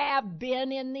never have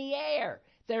been in the air.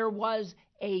 There was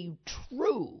a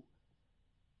true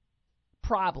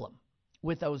problem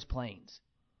with those planes.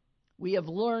 We have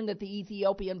learned that the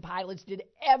Ethiopian pilots did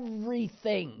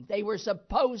everything they were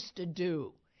supposed to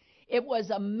do. It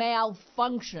was a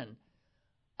malfunction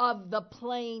of the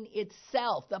plane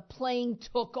itself. The plane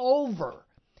took over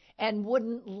and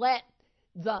wouldn't let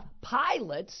the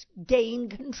pilots gain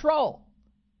control.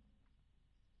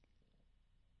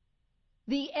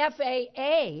 The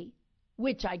FAA,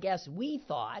 which I guess we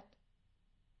thought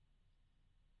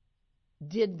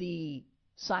did the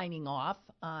signing off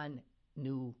on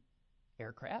new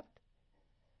aircraft,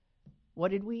 what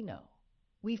did we know?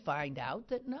 We find out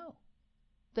that no,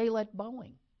 they let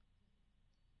Boeing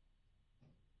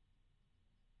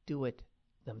do it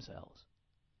themselves.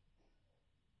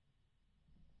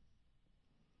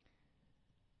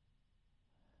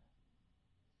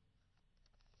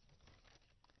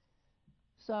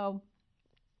 So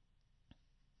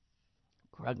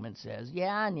Krugman says,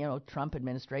 yeah, and Trump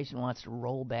administration wants to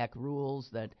roll back rules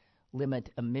that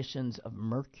limit emissions of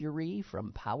mercury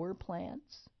from power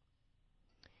plants.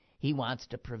 He wants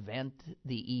to prevent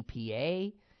the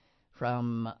EPA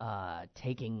from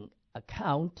taking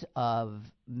account of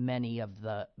many of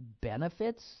the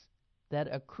benefits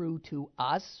that accrue to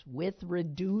us with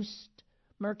reduced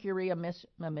mercury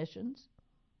emissions.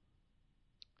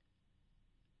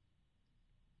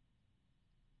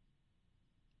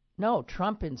 No,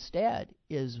 Trump instead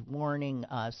is warning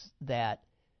us that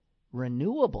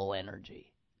renewable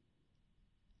energy,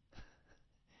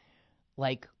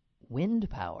 like wind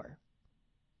power,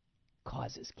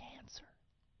 causes cancer.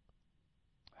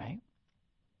 Right?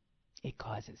 It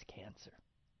causes cancer.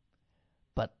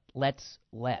 But let's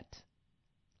let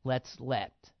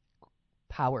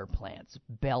power plants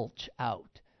belch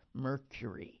out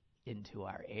mercury into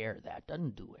our air. That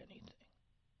doesn't do anything.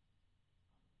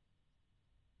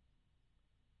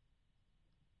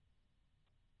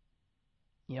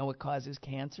 You know what causes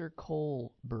cancer?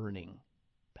 Coal burning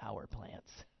power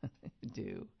plants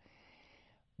do.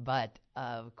 But,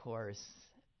 of course,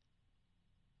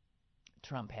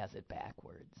 Trump has it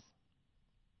backwards.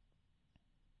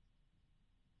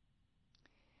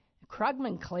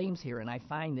 Krugman claims here, and I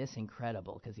find this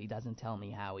incredible because he doesn't tell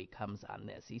me how he comes on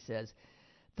this. He says,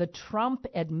 the Trump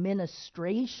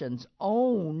administration's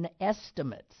own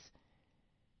estimates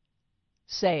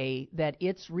say that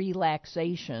its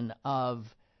relaxation of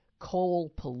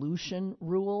coal pollution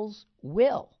rules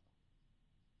will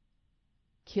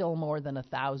kill more than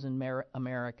 1,000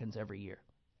 Americans every year.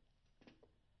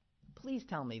 Please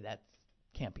tell me that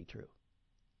can't be true.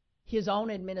 His own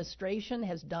administration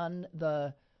has done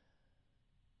the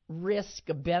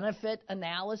risk-benefit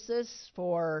analysis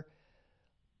for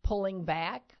pulling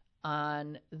back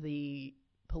on the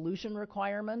pollution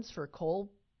requirements for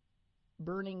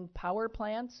coal-burning power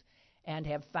plants and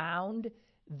have found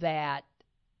that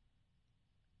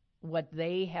what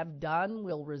they have done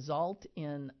will result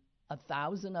in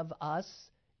 1,000 of us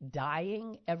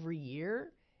dying every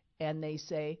year, and they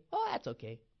say, oh, that's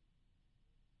okay.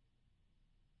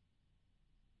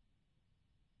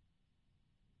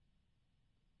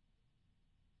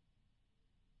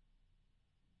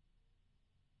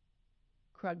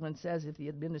 Krugman says if the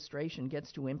administration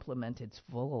gets to implement its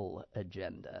full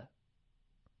agenda,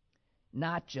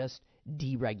 not just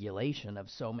deregulation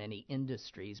of so many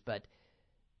industries, but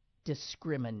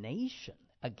discrimination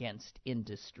against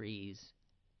industries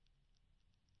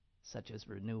such as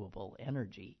renewable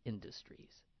energy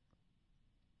industries,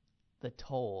 the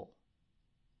toll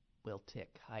will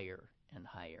tick higher and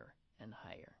higher and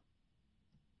higher.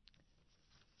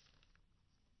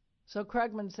 So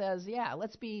Krugman says, yeah,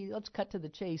 let's cut to the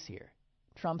chase here.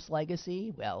 Trump's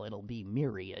legacy, well, it'll be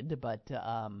myriad, but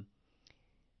a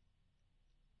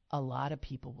lot of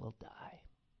people will die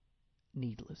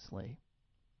needlessly.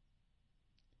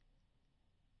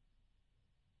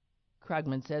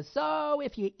 Krugman says, so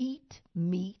if you eat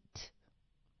meat,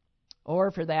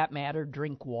 or for that matter,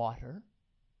 drink water,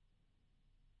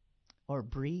 or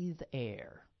breathe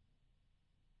air,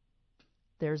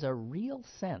 there's a real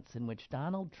sense in which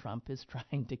Donald Trump is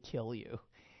trying to kill you.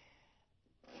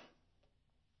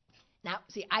 Now,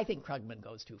 see, I think Krugman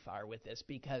goes too far with this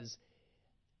because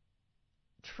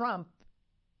Trump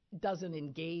doesn't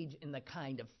engage in the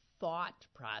kind of thought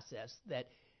process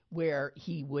where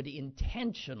he would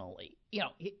intentionally,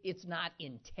 it's not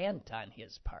intent on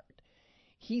his part.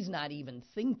 He's not even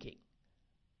thinking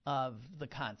of the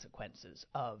consequences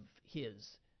of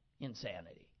his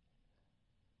insanity.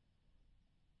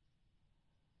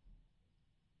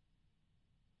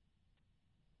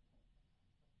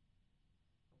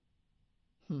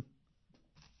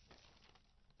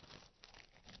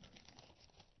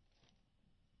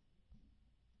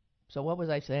 So what was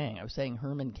I saying? I was saying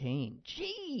Herman Cain.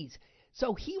 Jeez!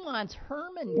 So he wants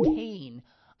Herman Cain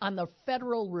on the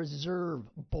Federal Reserve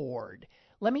Board.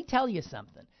 Let me tell you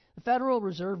something. The Federal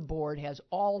Reserve Board has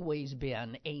always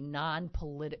been a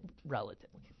non-political.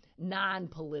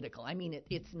 I mean,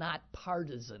 it's not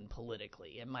partisan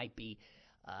politically. It might be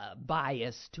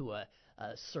biased to a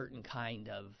certain kind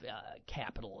of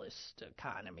capitalist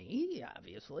economy,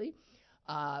 obviously,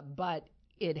 but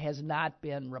it has not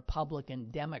been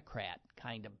Republican-Democrat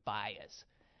kind of bias.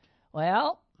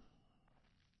 Well,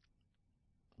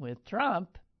 with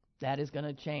Trump, that is going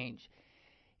to change.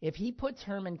 If he puts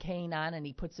Herman Cain on and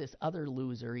he puts this other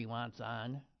loser he wants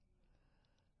on,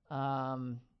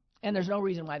 and there's no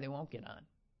reason why they won't get on,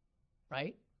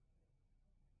 right?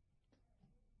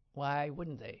 Why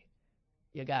wouldn't they?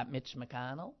 You got Mitch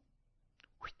McConnell,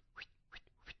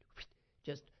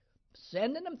 just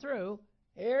sending them through.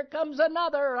 Here comes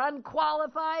another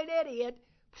unqualified idiot.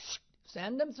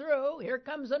 Send them through. Here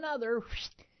comes another.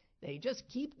 They just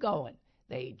keep going.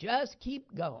 They just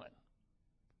keep going.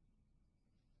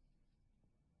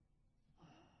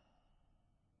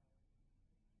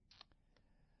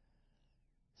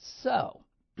 So,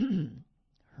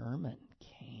 Herman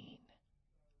Cain.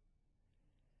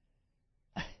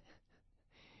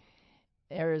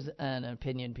 There's an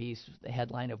opinion piece, the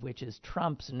headline of which is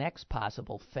Trump's next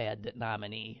possible Fed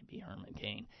nominee, be Herman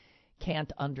Cain,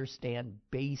 can't understand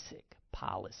basic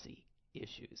policy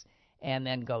issues, and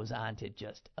then goes on to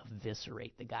just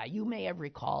eviscerate the guy. You may have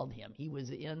recalled him. He was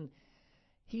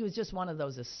just one of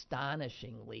those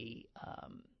astonishingly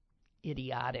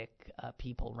idiotic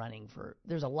people running for.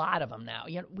 There's a lot of them now.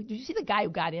 You know, did you see the guy who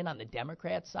got in on the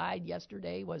Democrat side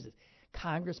yesterday? Was it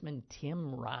Congressman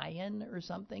Tim Ryan or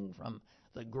something from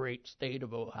the great state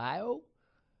of Ohio?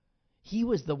 He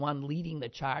was the one leading the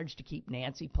charge to keep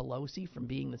Nancy Pelosi from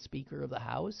being the Speaker of the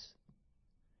House.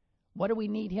 What do we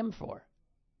need him for?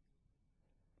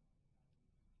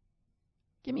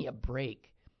 Give me a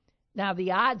break. Now,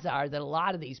 the odds are that a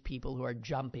lot of these people who are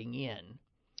jumping in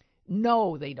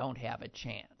know they don't have a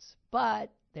chance,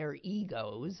 but their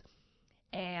egos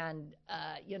and,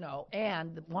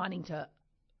 and wanting to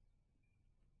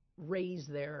raise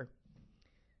their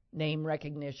name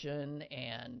recognition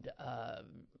and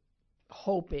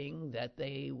hoping that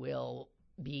they will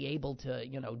be able to,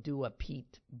 do a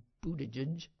Pete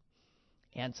Buttigieg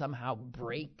and somehow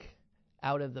break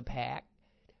out of the pack.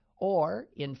 Or,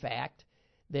 in fact,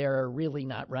 they're really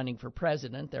not running for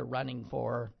president. They're running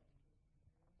for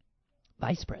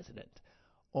vice president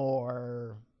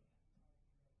or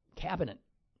cabinet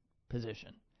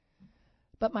position.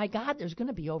 But my God, there's going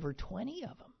to be over 20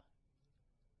 of them.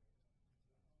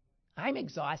 I'm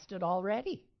exhausted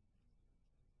already.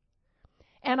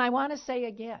 And I want to say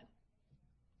again,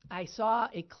 I saw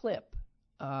a clip,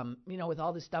 with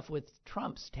all this stuff with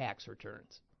Trump's tax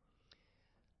returns.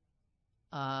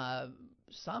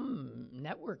 Some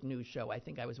network news show I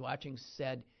think I was watching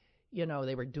said,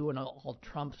 they were doing all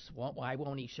Trump's, why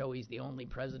won't he show he's the only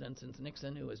president since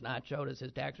Nixon who has not showed us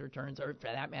his tax returns, or for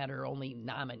that matter, only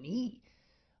nominee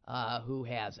who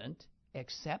hasn't,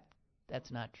 except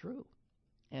that's not true.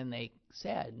 And they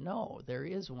said, no, there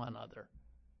is one other.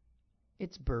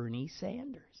 It's Bernie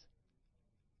Sanders.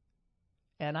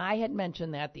 And I had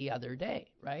mentioned that the other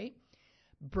day, right?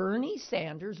 Bernie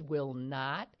Sanders will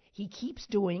not, he keeps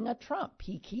doing a Trump.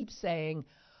 He keeps saying,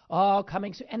 oh,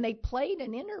 coming soon. And they played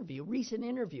an interview, recent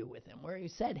interview with him, where he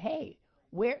said, hey,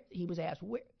 he was asked,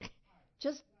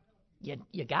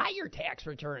 you got your tax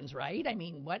returns, right? I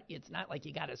mean, it's not like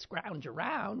you got to scrounge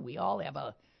around. We all have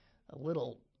a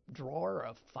little drawer,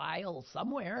 a file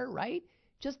somewhere, right?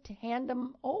 Just hand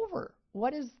them over.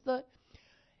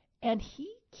 And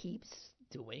he keeps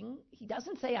he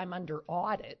doesn't say I'm under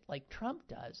audit like Trump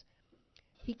does.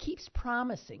 He keeps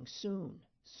promising soon.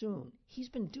 He's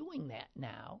been doing that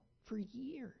now for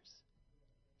years.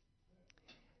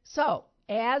 So,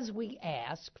 as we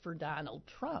ask for Donald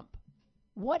Trump,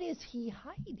 what is he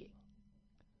hiding?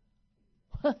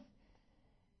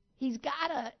 He's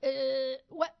got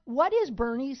what is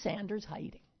Bernie Sanders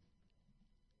hiding?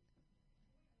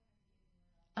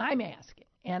 I'm asking.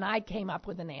 And I came up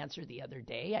with an answer the other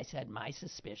day. I said, my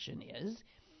suspicion is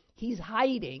he's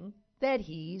hiding that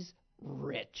he's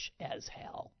rich as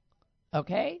hell.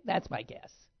 Okay? That's my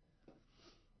guess.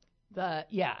 The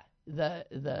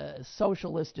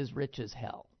socialist is rich as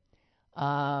hell.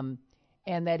 And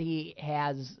that he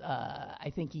has,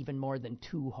 I think, even more than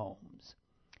 2 homes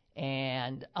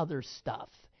and other stuff.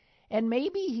 And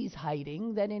maybe he's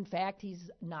hiding that, in fact,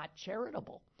 he's not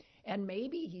charitable. And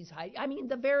maybe he's hiding,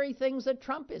 the very things that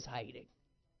Trump is hiding.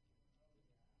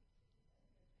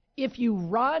 If you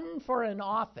run for an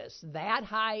office that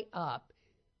high up,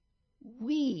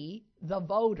 we, the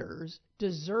voters,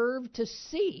 deserve to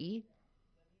see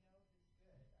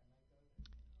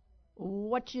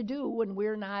what you do when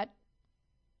we're not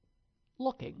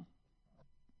looking.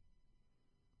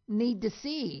 Need to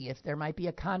see if there might be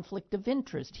a conflict of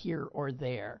interest here or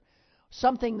there.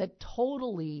 Something that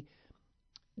totally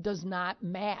does not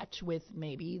match with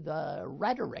maybe the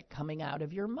rhetoric coming out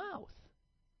of your mouth.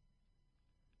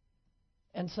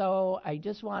 And so I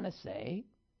just want to say,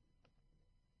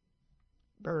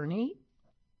 Bernie,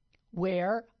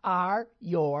 where are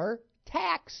your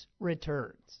tax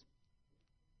returns?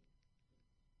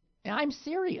 And I'm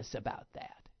serious about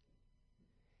that.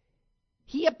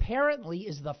 He apparently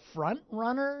is the front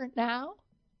runner now.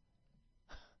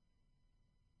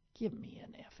 Give me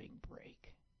an effing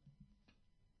break.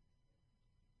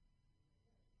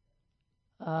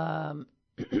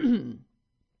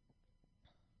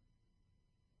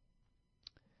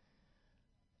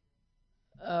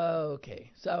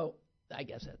 Okay, so I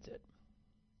guess that's it.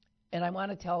 And I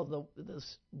want to tell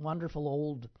this wonderful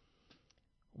old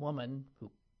woman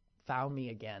who found me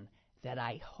again that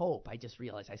I hope, I just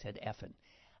realized I said effing,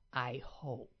 I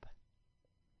hope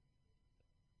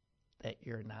that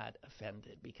you're not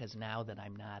offended, because now that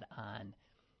I'm not on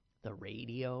the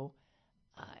radio,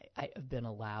 I have been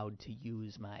allowed to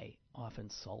use my often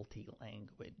salty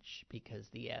language because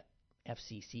the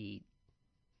FCC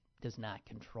does not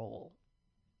control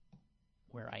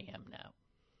where I am now.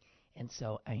 And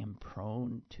so I am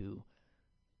prone to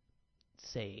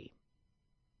say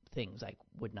things I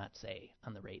would not say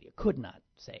on the radio, could not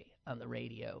say on the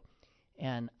radio.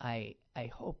 And I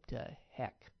hope to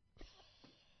heck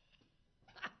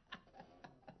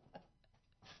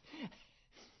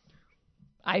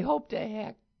I hope to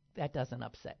heck that doesn't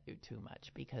upset you too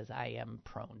much, because I am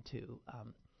prone to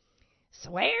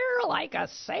swear like a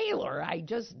sailor. I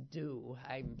just do.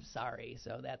 I'm sorry.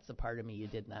 So that's the part of me you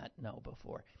did not know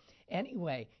before.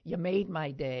 Anyway, you made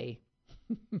my day.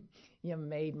 You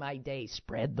made my day.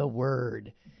 Spread the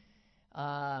word.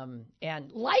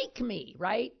 And like me,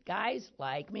 right, guys?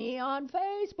 Like me on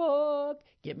Facebook.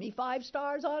 Give me 5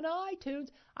 stars on iTunes.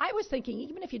 I was thinking,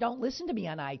 even if you don't listen to me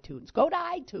on iTunes, go to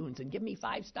iTunes and give me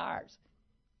 5 stars.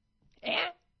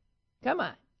 Come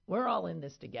on. We're all in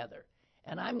this together.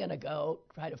 And I'm going to go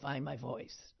try to find my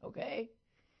voice, okay?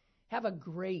 Have a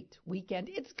great weekend.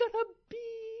 It's going to be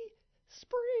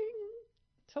spring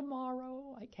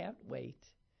tomorrow. I can't wait.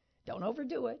 Don't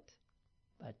overdo it,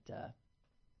 but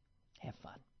have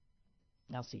fun.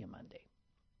 I'll see you Monday.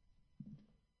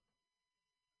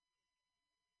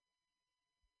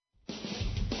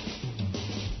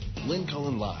 Lynn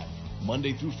Cullen Live,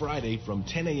 Monday through Friday from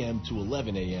 10 a.m. to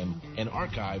 11 a.m. and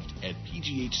archived at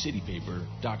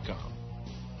pghcitypaper.com.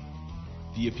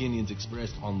 The opinions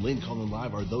expressed on Lynn Cullen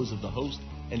Live are those of the host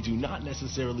and do not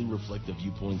necessarily reflect the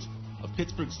viewpoints of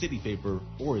Pittsburgh City Paper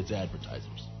or its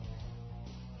advertisers.